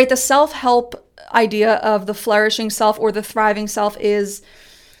 right, the self-help idea of the flourishing self or the thriving self is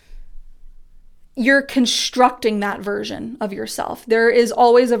you're constructing that version of yourself. There is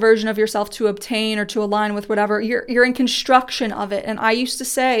always a version of yourself to obtain or to align with whatever. You're in construction of it. And I used to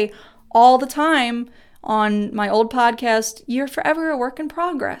say all the time on my old podcast, you're forever a work in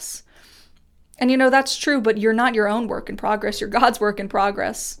progress. And you know, that's true, but you're not your own work in progress. You're God's work in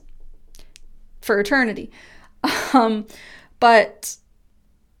progress for eternity. But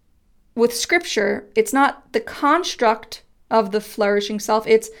with scripture, it's not the construct of the flourishing self.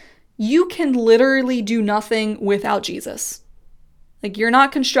 It's you can literally do nothing without Jesus. Like, you're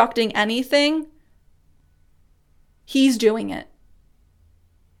not constructing anything. He's doing it.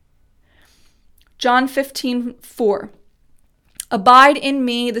 John 15:4. Abide in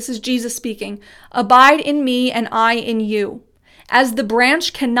me. This is Jesus speaking. Abide in me and I in you. As the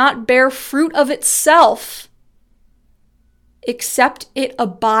branch cannot bear fruit of itself, except it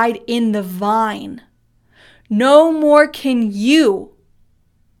abide in the vine, no more can you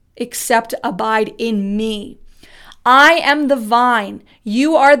except abide in me. I am the vine,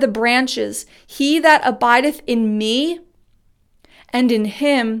 you are the branches. He that abideth in me and in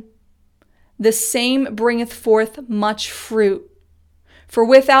him, the same bringeth forth much fruit. For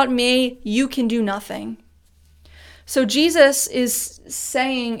without me, you can do nothing. So Jesus is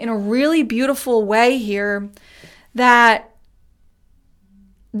saying in a really beautiful way here that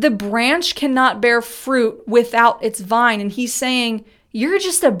the branch cannot bear fruit without its vine. And he's saying, you're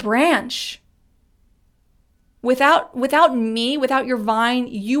just a branch. Without me, without your vine,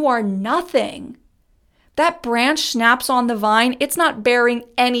 you are nothing. That branch snaps on the vine, it's not bearing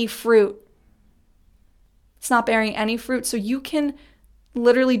any fruit. It's not bearing any fruit. So you can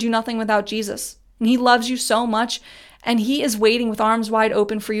literally do nothing without Jesus. And he loves you so much, and he is waiting with arms wide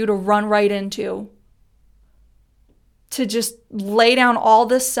open for you to run right into. To just lay down all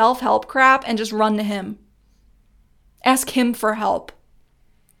this self-help crap and just run to him. Ask him for help.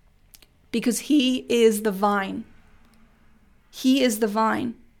 Because he is the vine. He is the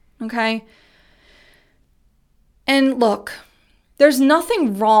vine. Okay? And look, there's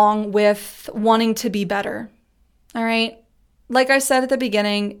nothing wrong with wanting to be better. All right? Like I said at the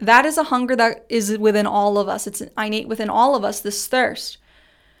beginning, that is a hunger that is within all of us. It's innate within all of us, this thirst.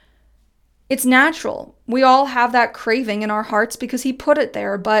 It's natural. We all have that craving in our hearts because he put it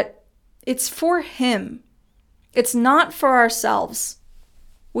there, but it's for him. It's not for ourselves.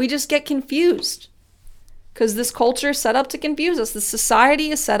 We just get confused because this culture is set up to confuse us. The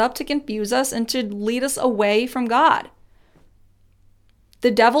society is set up to confuse us and to lead us away from God.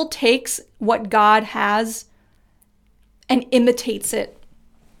 The devil takes what God has and imitates it.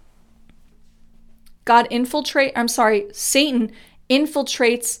 Satan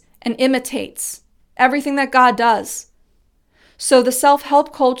infiltrates and imitates everything that God does. So the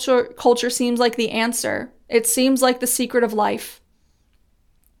self-help culture seems like the answer. It seems like the secret of life.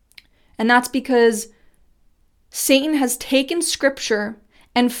 And that's because Satan has taken scripture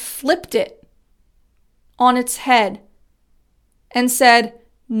and flipped it on its head and said,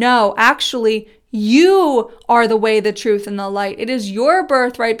 no, actually, you are the way, the truth, and the light. It is your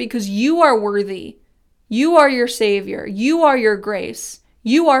birthright because you are worthy. You are your Savior. You are your grace.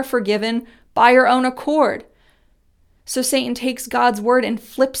 You are forgiven by your own accord. So Satan takes God's word and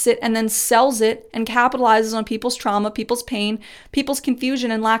flips it and then sells it and capitalizes on people's trauma, people's pain, people's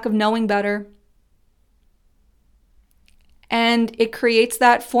confusion and lack of knowing better. And it creates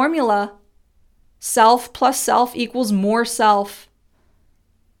that formula. Self plus self equals more self.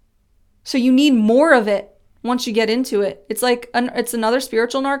 So you need more of it once you get into it. It's like it's another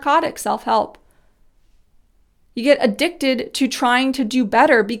spiritual narcotic, self-help. You get addicted to trying to do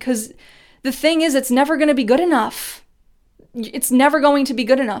better because the thing is, it's never going to be good enough. It's never going to be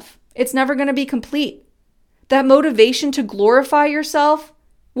good enough. It's never going to be complete. That motivation to glorify yourself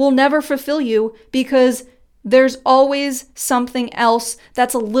will never fulfill you because there's always something else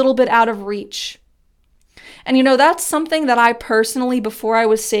that's a little bit out of reach. And you know, that's something that I personally, before I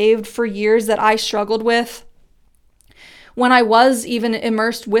was saved for years, that I struggled with, when I was even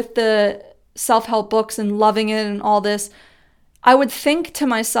immersed with the self-help books and loving it and all this, I would think to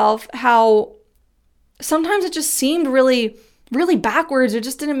myself how sometimes it just seemed really, really backwards. It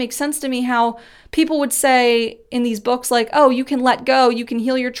just didn't make sense to me how people would say in these books, like, oh, you can let go, you can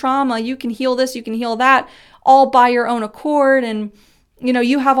heal your trauma, you can heal this, you can heal that, all by your own accord. And,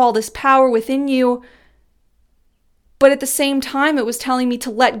 you have all this power within you. But at the same time, it was telling me to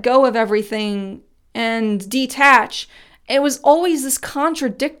let go of everything and detach. It was always this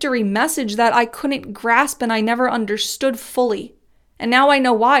contradictory message that I couldn't grasp and I never understood fully. And now I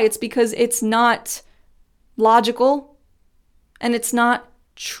know why. It's because it's not logical and it's not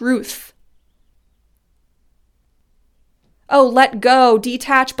truth. Oh, let go,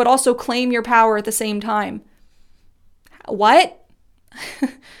 detach, but also claim your power at the same time. What?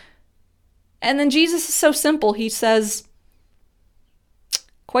 And then Jesus is so simple. He says,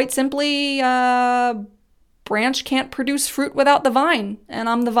 quite simply, branch can't produce fruit without the vine, and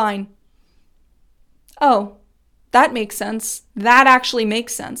I'm the vine. Oh, that makes sense. That actually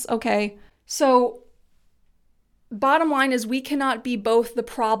makes sense. Okay. So, bottom line is we cannot be both the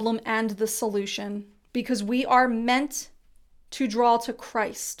problem and the solution because we are meant to draw to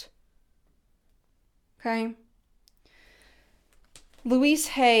Christ. Okay? Louise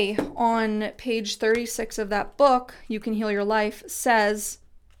Hay, on page 36 of that book, You Can Heal Your Life, says,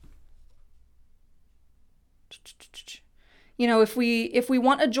 if we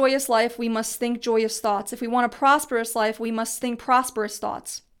want a joyous life, we must think joyous thoughts. If we want a prosperous life, we must think prosperous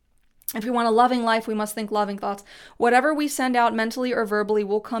thoughts. If we want a loving life, we must think loving thoughts. Whatever we send out mentally or verbally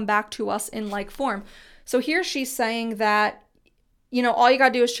will come back to us in like form. So here she's saying that, all you got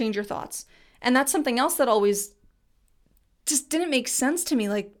to do is change your thoughts. And that's something else that always just didn't make sense to me.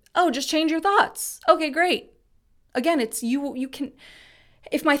 Like, oh, just change your thoughts. Okay, great. Again, it's you can,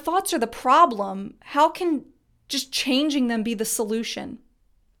 if my thoughts are the problem, how can just changing them be the solution?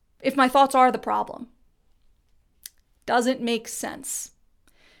 If my thoughts are the problem. Doesn't make sense.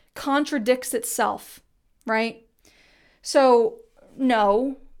 Contradicts itself, right? So,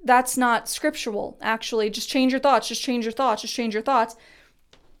 no, that's not scriptural, actually. Just change your thoughts, just change your thoughts, just change your thoughts.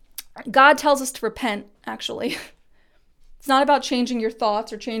 God tells us to repent, actually. It's not about changing your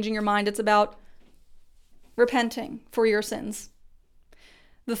thoughts or changing your mind. It's about repenting for your sins.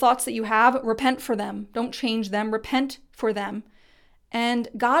 The thoughts that you have, repent for them. Don't change them. Repent for them. And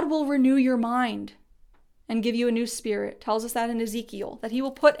God will renew your mind and give you a new spirit. It tells us that in Ezekiel, that he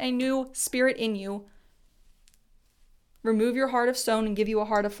will put a new spirit in you, remove your heart of stone and give you a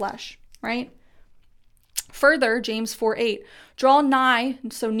heart of flesh, right? Further, James 4:8, draw nigh,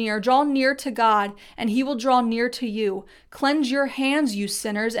 so near, draw near to God, and he will draw near to you. Cleanse your hands, you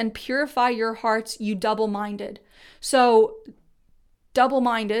sinners, and purify your hearts, you double-minded. So,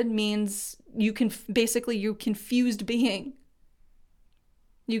 double-minded means you confused being.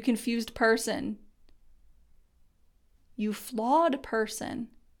 You confused person. You flawed person.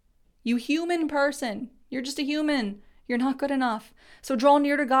 You human person. You're just a human. You're not good enough. So draw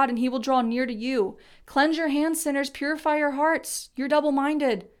near to God and he will draw near to you. Cleanse your hands, sinners. Purify your hearts. You're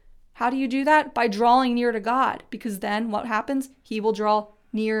double-minded. How do you do that? By drawing near to God. Because then what happens? He will draw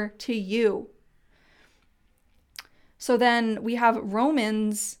near to you. So then we have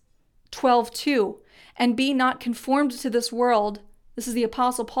Romans 12:2. And be not conformed to this world. This is the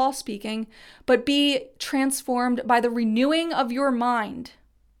Apostle Paul speaking. But be transformed by the renewing of your mind,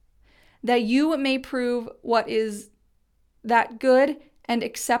 that you may prove what is that good and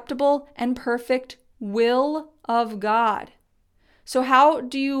acceptable and perfect will of God. So how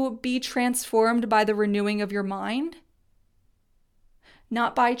do you be transformed by the renewing of your mind?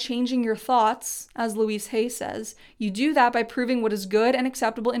 Not by changing your thoughts, as Louise Hay says. You do that by proving what is good and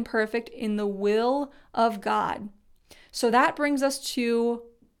acceptable and perfect in the will of God. So that brings us to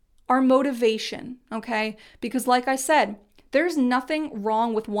our motivation, okay? Because like I said, there's nothing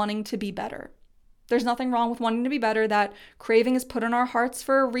wrong with wanting to be better. There's nothing wrong with wanting to be better. That craving is put in our hearts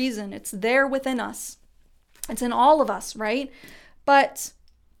for a reason. It's there within us. It's in all of us, right? But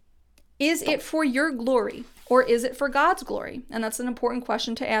is it for your glory or is it for God's glory? And that's an important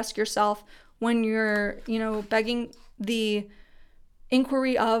question to ask yourself when you're, begging the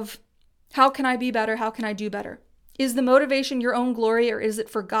inquiry of how can I be better? How can I do better? Is the motivation your own glory or is it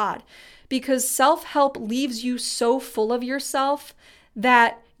for God? Because self-help leaves you so full of yourself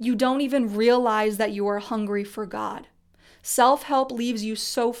that you don't even realize that you are hungry for God. Self-help leaves you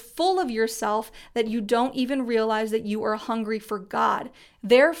so full of yourself that you don't even realize that you are hungry for God.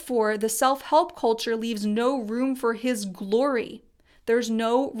 Therefore, the self-help culture leaves no room for his glory. There's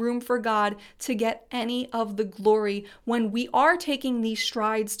no room for God to get any of the glory when we are taking these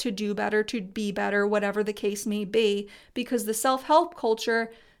strides to do better, to be better, whatever the case may be, because the self-help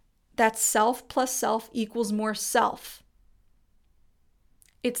culture, that's self plus self equals more self.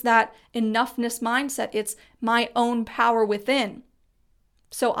 It's that enoughness mindset. It's my own power within,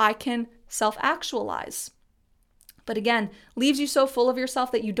 so I can self-actualize. But again, leaves you so full of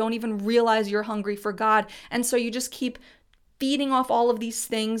yourself that you don't even realize you're hungry for God. And so you just keep feeding off all of these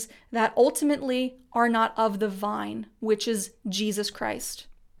things that ultimately are not of the vine, which is Jesus Christ.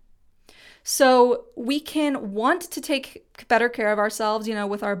 So we can want to take better care of ourselves,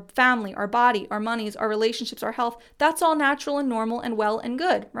 with our family, our body, our monies, our relationships, our health. That's all natural and normal and well and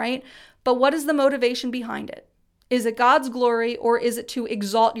good, right? But what is the motivation behind it? Is it God's glory, or is it to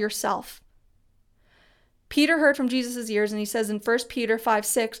exalt yourself? Peter heard from Jesus' ears, and he says in 1 Peter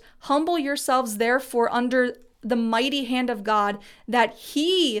 5:6, humble yourselves therefore under the mighty hand of God, that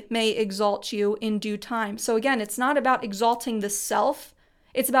he may exalt you in due time. So again, it's not about exalting the self.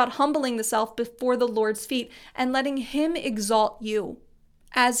 It's about humbling the self before the Lord's feet and letting him exalt you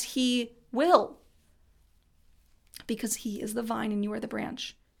as he will, because he is the vine and you are the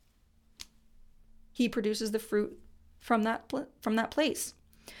branch. He produces the fruit from that place.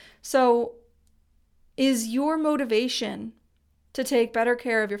 So is your motivation to take better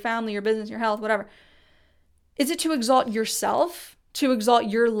care of your family, your business, your health, whatever? Is it to exalt yourself, to exalt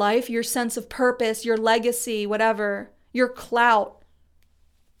your life, your sense of purpose, your legacy, whatever, your clout?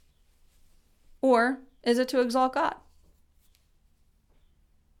 Or is it to exalt God?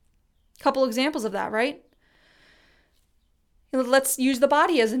 Couple examples of that, right? Let's use the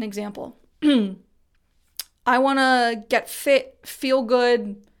body as an example. I want to get fit, feel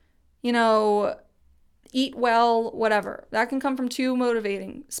good, eat well, whatever. That can come from two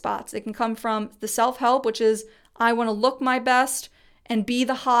motivating spots. It can come from the self-help, which is I want to look my best and be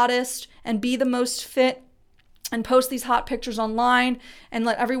the hottest and be the most fit and post these hot pictures online and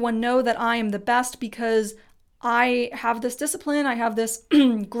let everyone know that I am the best because I have this discipline, I have this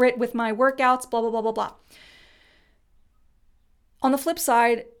grit with my workouts, blah, blah, blah, blah, blah. On the flip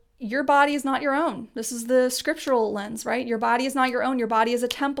side, your body is not your own. This is the scriptural lens, right? Your body is not your own. Your body is a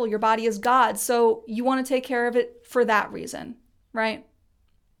temple. Your body is God. So you want to take care of it for that reason, right?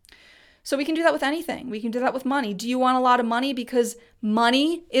 So we can do that with anything. We can do that with money. Do you want a lot of money because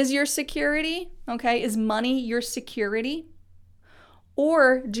money is your security? Okay, is money your security?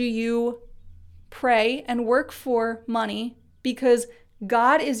 Or do you pray and work for money because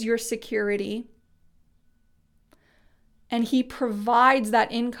God is your security and he provides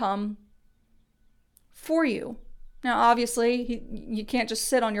that income for you? Now, obviously, you can't just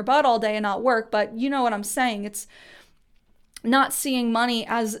sit on your butt all day and not work, but you know what I'm saying. It's not seeing money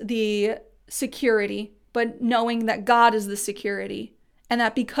as the security, but knowing that God is the security and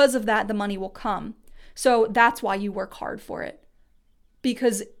that because of that, the money will come. So that's why you work hard for it,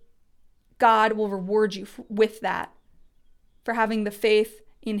 because God will reward you with that, for having the faith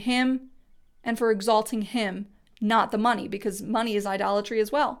in him and for exalting him, not the money, because money is idolatry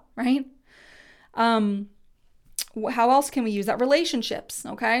as well, right? How else can we use that? Relationships,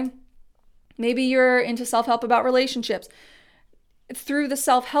 okay? Maybe you're into self-help about relationships. Through the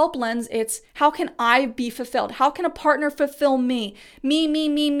self-help lens, it's how can I be fulfilled? How can a partner fulfill me?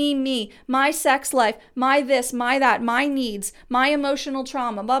 Me, my sex life, my this, my that, my needs, my emotional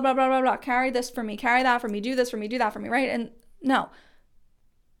trauma, blah, blah, blah, blah, blah. Carry this for me, carry that for me, do this for me, do that for me, right? And no.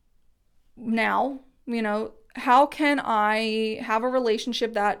 Now, how can I have a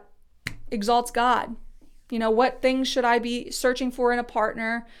relationship that exalts God? What things should I be searching for in a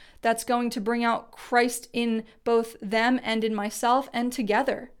partner that's going to bring out Christ in both them and in myself and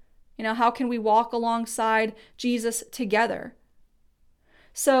together? How can we walk alongside Jesus together?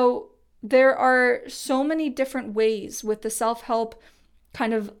 So there are so many different ways with the self-help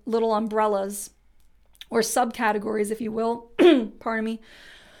kind of little umbrellas or subcategories, if you will. Pardon me.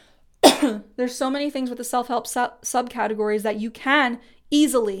 There's so many things with the self-help subcategories that you can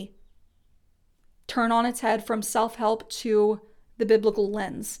easily turn on its head from self-help to the biblical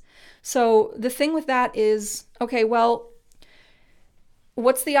lens. So the thing with that is, okay, well,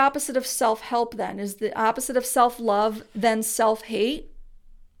 what's the opposite of self-help then? Is the opposite of self-love then self-hate?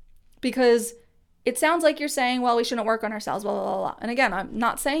 Because it sounds like you're saying, well, we shouldn't work on ourselves, blah, blah, blah, blah. And again, I'm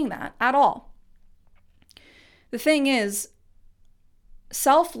not saying that at all. The thing is,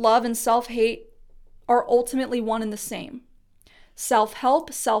 self-love and self-hate are ultimately one and the same.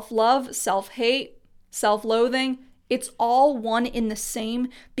 Self-help, self-love, self-hate, self-loathing, it's all one in the same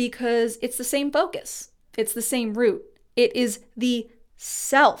because it's the same focus. It's the same root. It is the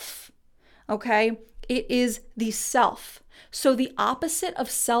self. okay? It is the self. So the opposite of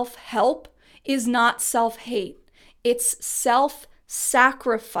self-help is not self-hate. It's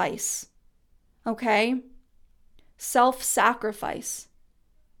self-sacrifice, okay? Self-sacrifice.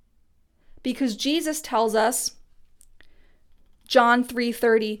 Because Jesus tells us, John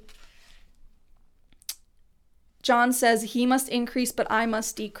 3:30, John says, he must increase, but I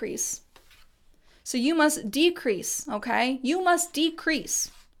must decrease. So you must decrease, okay? You must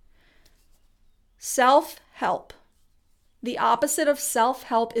decrease. Self-help. The opposite of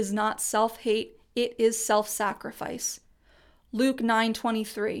self-help is not self-hate, it is self-sacrifice. Luke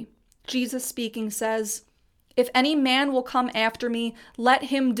 9:23, Jesus speaking says, if any man will come after me, let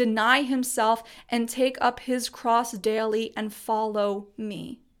him deny himself and take up his cross daily and follow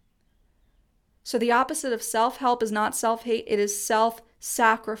me. So the opposite of self-help is not self-hate, it is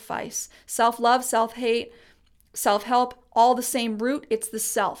self-sacrifice. Self-love, self-hate, self-help, all the same root, it's the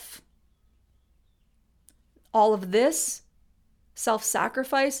self. All of this,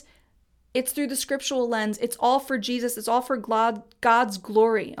 self-sacrifice, it's through the scriptural lens. It's all for Jesus. It's all for God's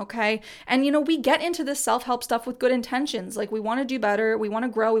glory, okay? And, we get into this self-help stuff with good intentions. Like, we want to do better, we want to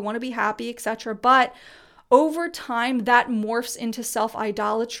grow, we want to be happy, etc. But over time, that morphs into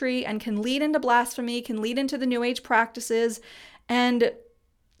self-idolatry and can lead into blasphemy, can lead into the New Age practices, and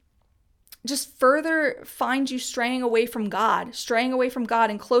just further find you straying away from God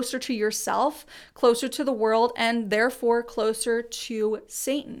and closer to yourself, closer to the world, and therefore closer to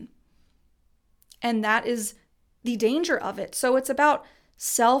Satan. And that is the danger of it. So it's about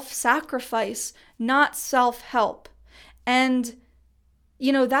self-sacrifice, not self-help. And,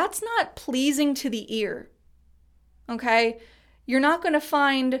 that's not pleasing to the ear. Okay? You're not going to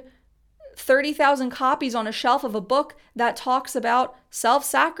find 30,000 copies on a shelf of a book that talks about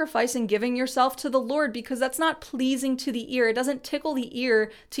self-sacrifice and giving yourself to the Lord, because that's not pleasing to the ear. It doesn't tickle the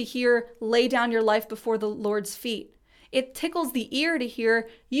ear to hear, lay down your life before the Lord's feet. It tickles the ear to hear,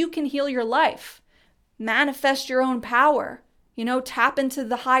 you can heal your life. Manifest your own power, tap into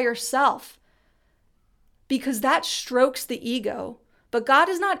the higher self, because that strokes the ego. But God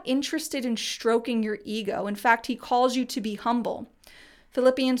is not interested in stroking your ego. In fact, he calls you to be humble.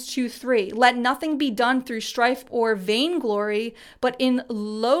 Philippians 2:3, let nothing be done through strife or vainglory, but in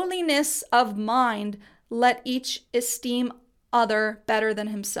lowliness of mind, let each esteem other better than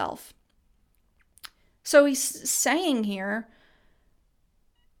himself. So he's saying here,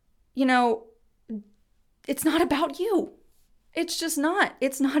 it's not about you. It's just not.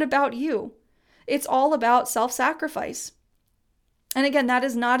 It's not about you. It's all about self-sacrifice. And again, that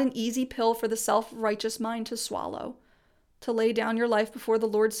is not an easy pill for the self-righteous mind to swallow, to lay down your life before the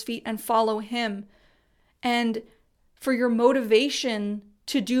Lord's feet and follow him. And for your motivation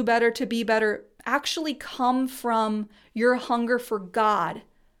to do better, to be better, actually come from your hunger for God,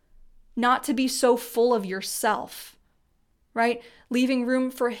 not to be so full of yourself, right? Leaving room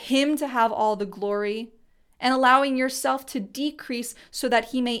for him to have all the glory and allowing yourself to decrease so that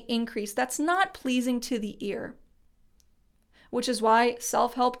he may increase. That's not pleasing to the ear, which is why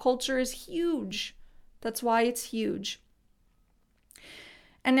self-help culture is huge. That's why it's huge.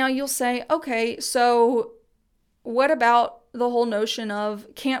 And now you'll say, okay, so what about the whole notion of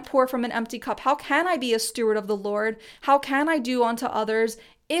can't pour from an empty cup? How can I be a steward of the Lord? How can I do unto others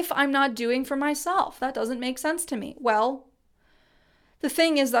if I'm not doing for myself? That doesn't make sense to me. Well, the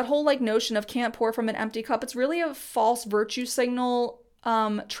thing is, that whole notion of can't pour from an empty cup, it's really a false virtue signal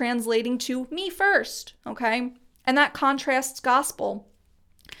translating to me first, okay? And that contrasts gospel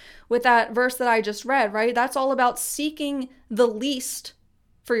with that verse that I just read, right? That's all about seeking the least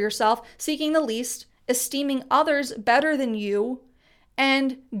for yourself, seeking the least, esteeming others better than you,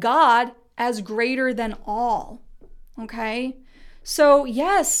 and God as greater than all, okay? So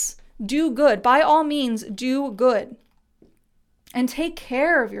yes, do good. By all means, do good. And take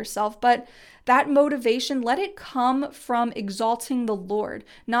care of yourself, but that motivation, let it come from exalting the Lord,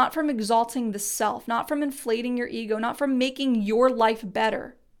 not from exalting the self, not from inflating your ego, not from making your life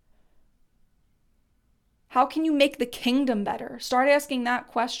better. How can you make the kingdom better? Start asking that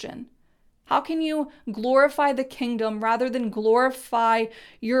question. How can you glorify the kingdom rather than glorify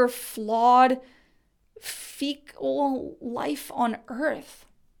your flawed, fecal life on earth?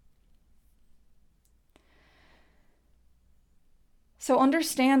 So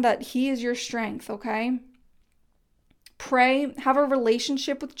understand that he is your strength, okay? Pray, have a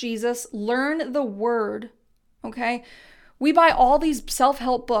relationship with Jesus, learn the word, okay? We buy all these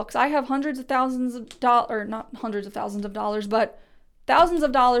self-help books. I have hundreds of thousands of dollars, or not hundreds of thousands of dollars, but thousands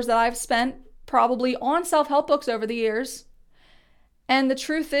of dollars that I've spent probably on self-help books over the years. And the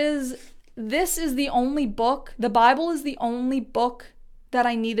truth is, this is the only book, the Bible is the only book that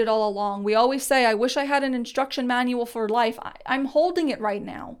I needed all along. We always say, I wish I had an instruction manual for life. I'm holding it right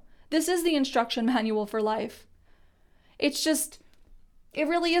now. This is the instruction manual for life. It's just, it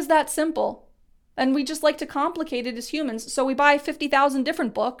really is that simple. And we just like to complicate it as humans. So we buy 50,000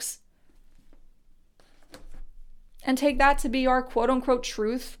 different books and take that to be our quote unquote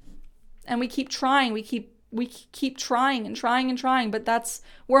truth. And we keep trying. We keep trying and trying and trying, but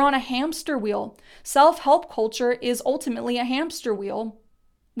we're on a hamster wheel. Self-help culture is ultimately a hamster wheel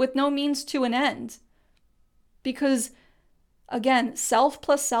with no means to an end. Because again, self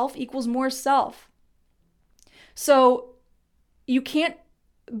plus self equals more self. So you can't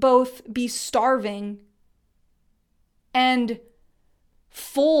both be starving and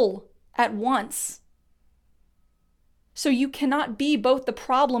full at once. So you cannot be both the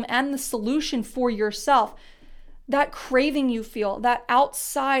problem and the solution for yourself. That craving you feel, that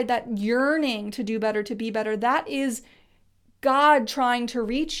outside, that yearning to do better, to be better, that is God trying to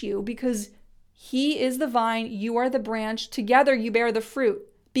reach you, because He is the vine, you are the branch. Together you bear the fruit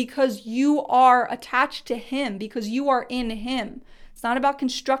because you are attached to Him, because you are in Him. It's not about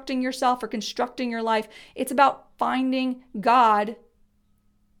constructing yourself or constructing your life. It's about finding God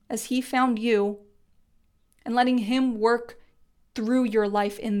as He found you and letting Him work through your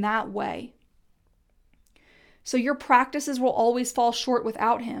life in that way. So your practices will always fall short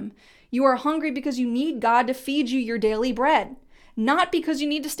without Him. You are hungry because you need God to feed you your daily bread, not because you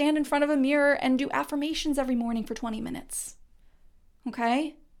need to stand in front of a mirror and do affirmations every morning for 20 minutes.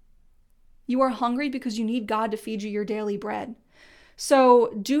 Okay? You are hungry because you need God to feed you your daily bread.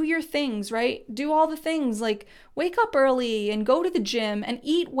 So do your things, right? Do all the things like wake up early and go to the gym and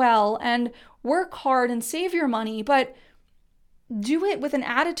eat well and work hard and save your money, but do it with an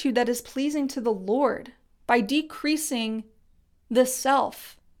attitude that is pleasing to the Lord by decreasing the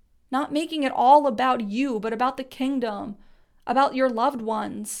self, not making it all about you, but about the kingdom, about your loved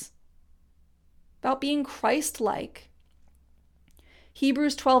ones, about being Christ-like.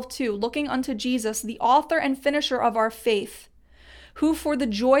 Hebrews 12:2, looking unto Jesus, the author and finisher of our faith, who for the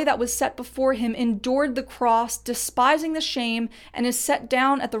joy that was set before Him endured the cross, despising the shame, and is set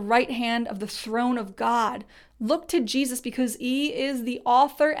down at the right hand of the throne of God. Look to Jesus because He is the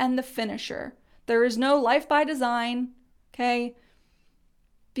author and the finisher. There is no life by design, okay?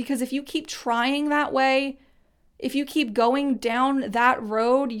 Because if you keep trying that way, if you keep going down that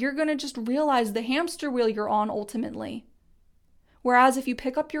road, you're going to just realize the hamster wheel you're on ultimately. Whereas if you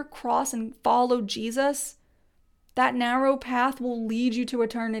pick up your cross and follow Jesus, that narrow path will lead you to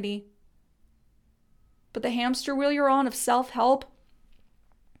eternity. But the hamster wheel you're on of self-help,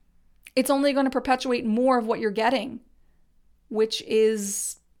 it's only going to perpetuate more of what you're getting, which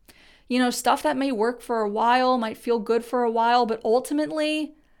is, stuff that may work for a while, might feel good for a while, but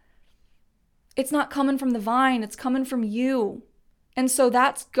ultimately, it's not coming from the vine, it's coming from you. And so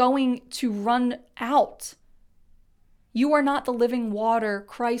that's going to run out. You are not the living water,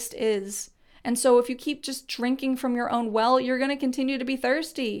 Christ is. And so if you keep just drinking from your own well, you're going to continue to be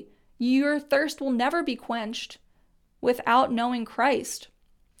thirsty. Your thirst will never be quenched without knowing Christ.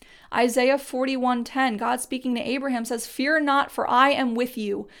 Isaiah 41:10, God speaking to Abraham says, "Fear not, for I am with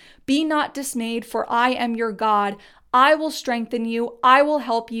you. Be not dismayed, for I am your God. I will strengthen you. I will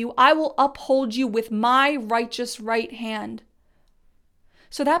help you. I will uphold you with my righteous right hand."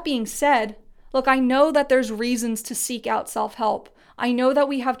 So that being said, look, I know that there's reasons to seek out self-help. I know that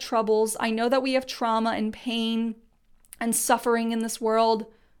we have troubles. I know that we have trauma and pain and suffering in this world,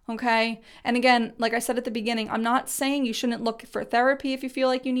 okay? And again, like I said at the beginning, I'm not saying you shouldn't look for therapy if you feel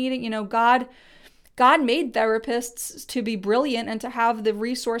like you need it. God made therapists to be brilliant and to have the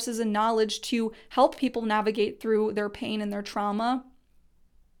resources and knowledge to help people navigate through their pain and their trauma.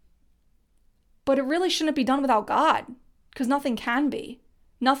 But it really shouldn't be done without God, because nothing can be.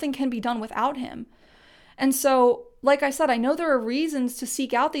 Nothing can be done without Him. And so, like I said, I know there are reasons to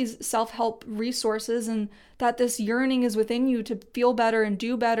seek out these self-help resources and that this yearning is within you to feel better and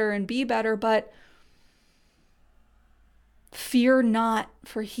do better and be better, but fear not,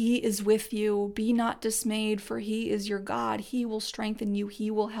 for He is with you. Be not dismayed, for He is your God. He will strengthen you,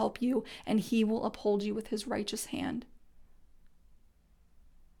 He will help you, and He will uphold you with His righteous hand.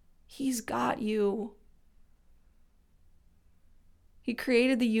 He's got you. He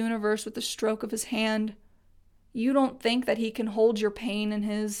created the universe with the stroke of His hand. You don't think that He can hold your pain in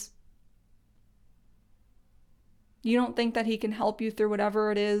His. You don't think that He can help you through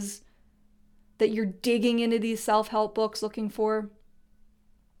whatever it is that you're digging into these self-help books looking for.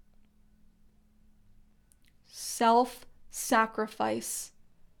 Self-sacrifice,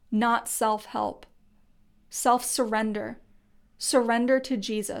 not self-help. Self-surrender. Surrender to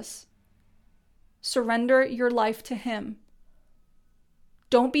Jesus. Surrender your life to Him.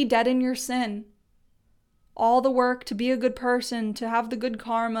 Don't be dead in your sin. All the work to be a good person, to have the good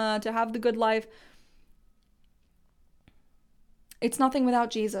karma, to have the good life, it's nothing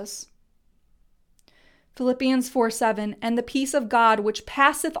without Jesus. Philippians 4:7, and the peace of God, which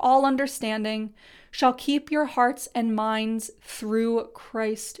passeth all understanding, shall keep your hearts and minds through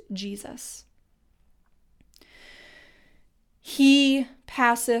Christ Jesus. He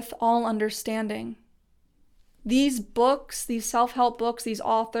passeth all understanding. These books, these self-help books, these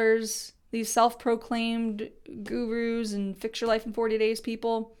authors, these self-proclaimed gurus and fix your life in 40 days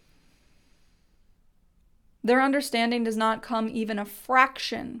people, their understanding does not come even a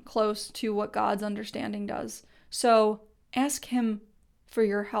fraction close to what God's understanding does. So ask him for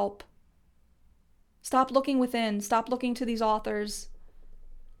your help. Stop looking within. Stop looking to these authors.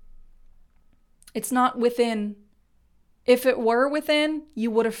 It's not within. If it were within,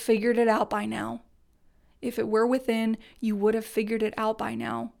 you would have figured it out by now. If it were within, you would have figured it out by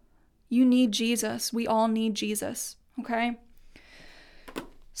now. You need Jesus. We all need Jesus. Okay?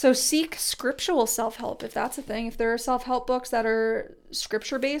 So seek scriptural self-help if that's a thing. If there are self-help books that are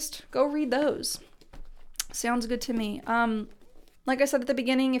scripture-based, go read those. Sounds good to me. Like I said at the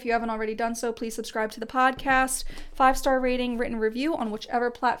beginning, if you haven't already done so, please subscribe to the podcast. 5-star rating, written review on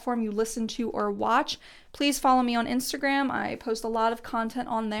whichever platform you listen to or watch. Please follow me on Instagram. I post a lot of content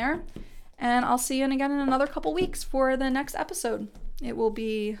on there. And I'll see you again in another couple weeks for the next episode. It will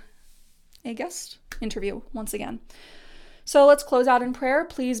be a guest interview once again. So let's close out in prayer.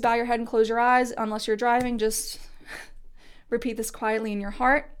 Please bow your head and close your eyes. Unless you're driving, just repeat this quietly in your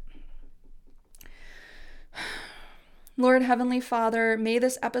heart. Lord Heavenly Father, may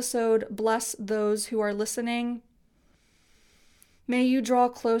this episode bless those who are listening. May you draw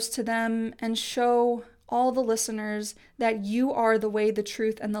close to them and show all the listeners that you are the way, the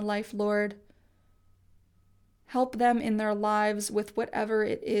truth, and the life, Lord. Help them in their lives with whatever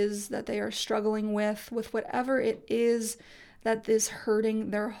it is that they are struggling with whatever it is that is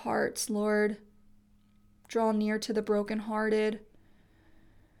hurting their hearts, Lord. Draw near to the brokenhearted.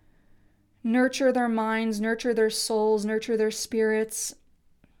 Nurture their minds, nurture their souls, nurture their spirits.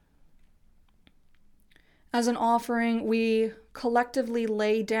 As an offering, we collectively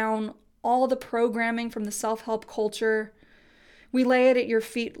lay down all the programming from the self-help culture. We lay it at your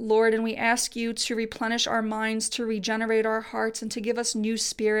feet, Lord, and we ask you to replenish our minds, to regenerate our hearts, and to give us new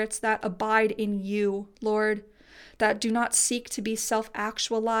spirits that abide in you, Lord, that do not seek to be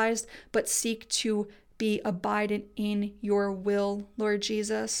self-actualized, but seek to be abiding in your will, Lord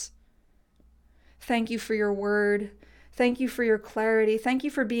Jesus. Thank you for your word. Thank you for your clarity. Thank you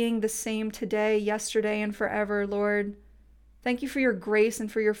for being the same today, yesterday, and forever, Lord. Thank you for your grace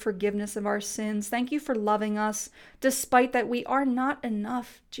and for your forgiveness of our sins. Thank you for loving us despite that we are not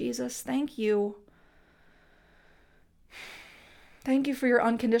enough, Jesus. Thank you. Thank you for your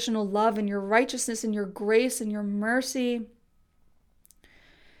unconditional love and your righteousness and your grace and your mercy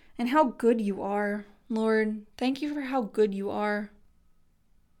and how good you are, Lord. Thank you for how good you are.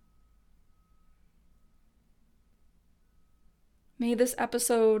 May this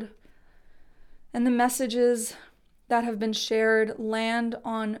episode and the messages that have been shared land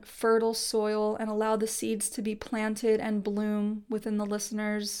on fertile soil and allow the seeds to be planted and bloom within the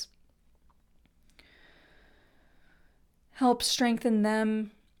listeners. Help strengthen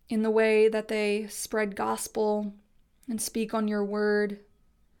them in the way that they spread gospel and speak on your word.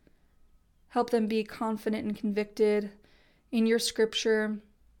 Help them be confident and convicted in your scripture,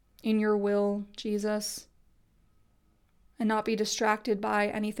 in your will, Jesus, and not be distracted by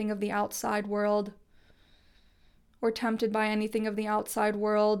anything of the outside world or tempted by anything of the outside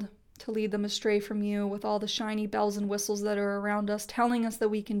world to lead them astray from you with all the shiny bells and whistles that are around us, telling us that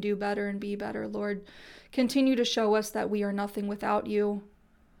we can do better and be better, Lord. Continue to show us that we are nothing without you,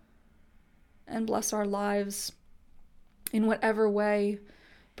 and bless our lives in whatever way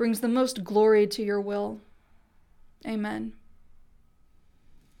brings the most glory to your will. Amen.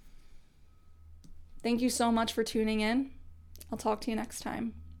 Thank you so much for tuning in. I'll talk to you next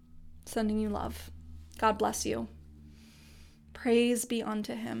time. Sending you love. God bless you. Praise be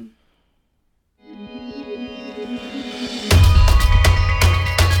unto him.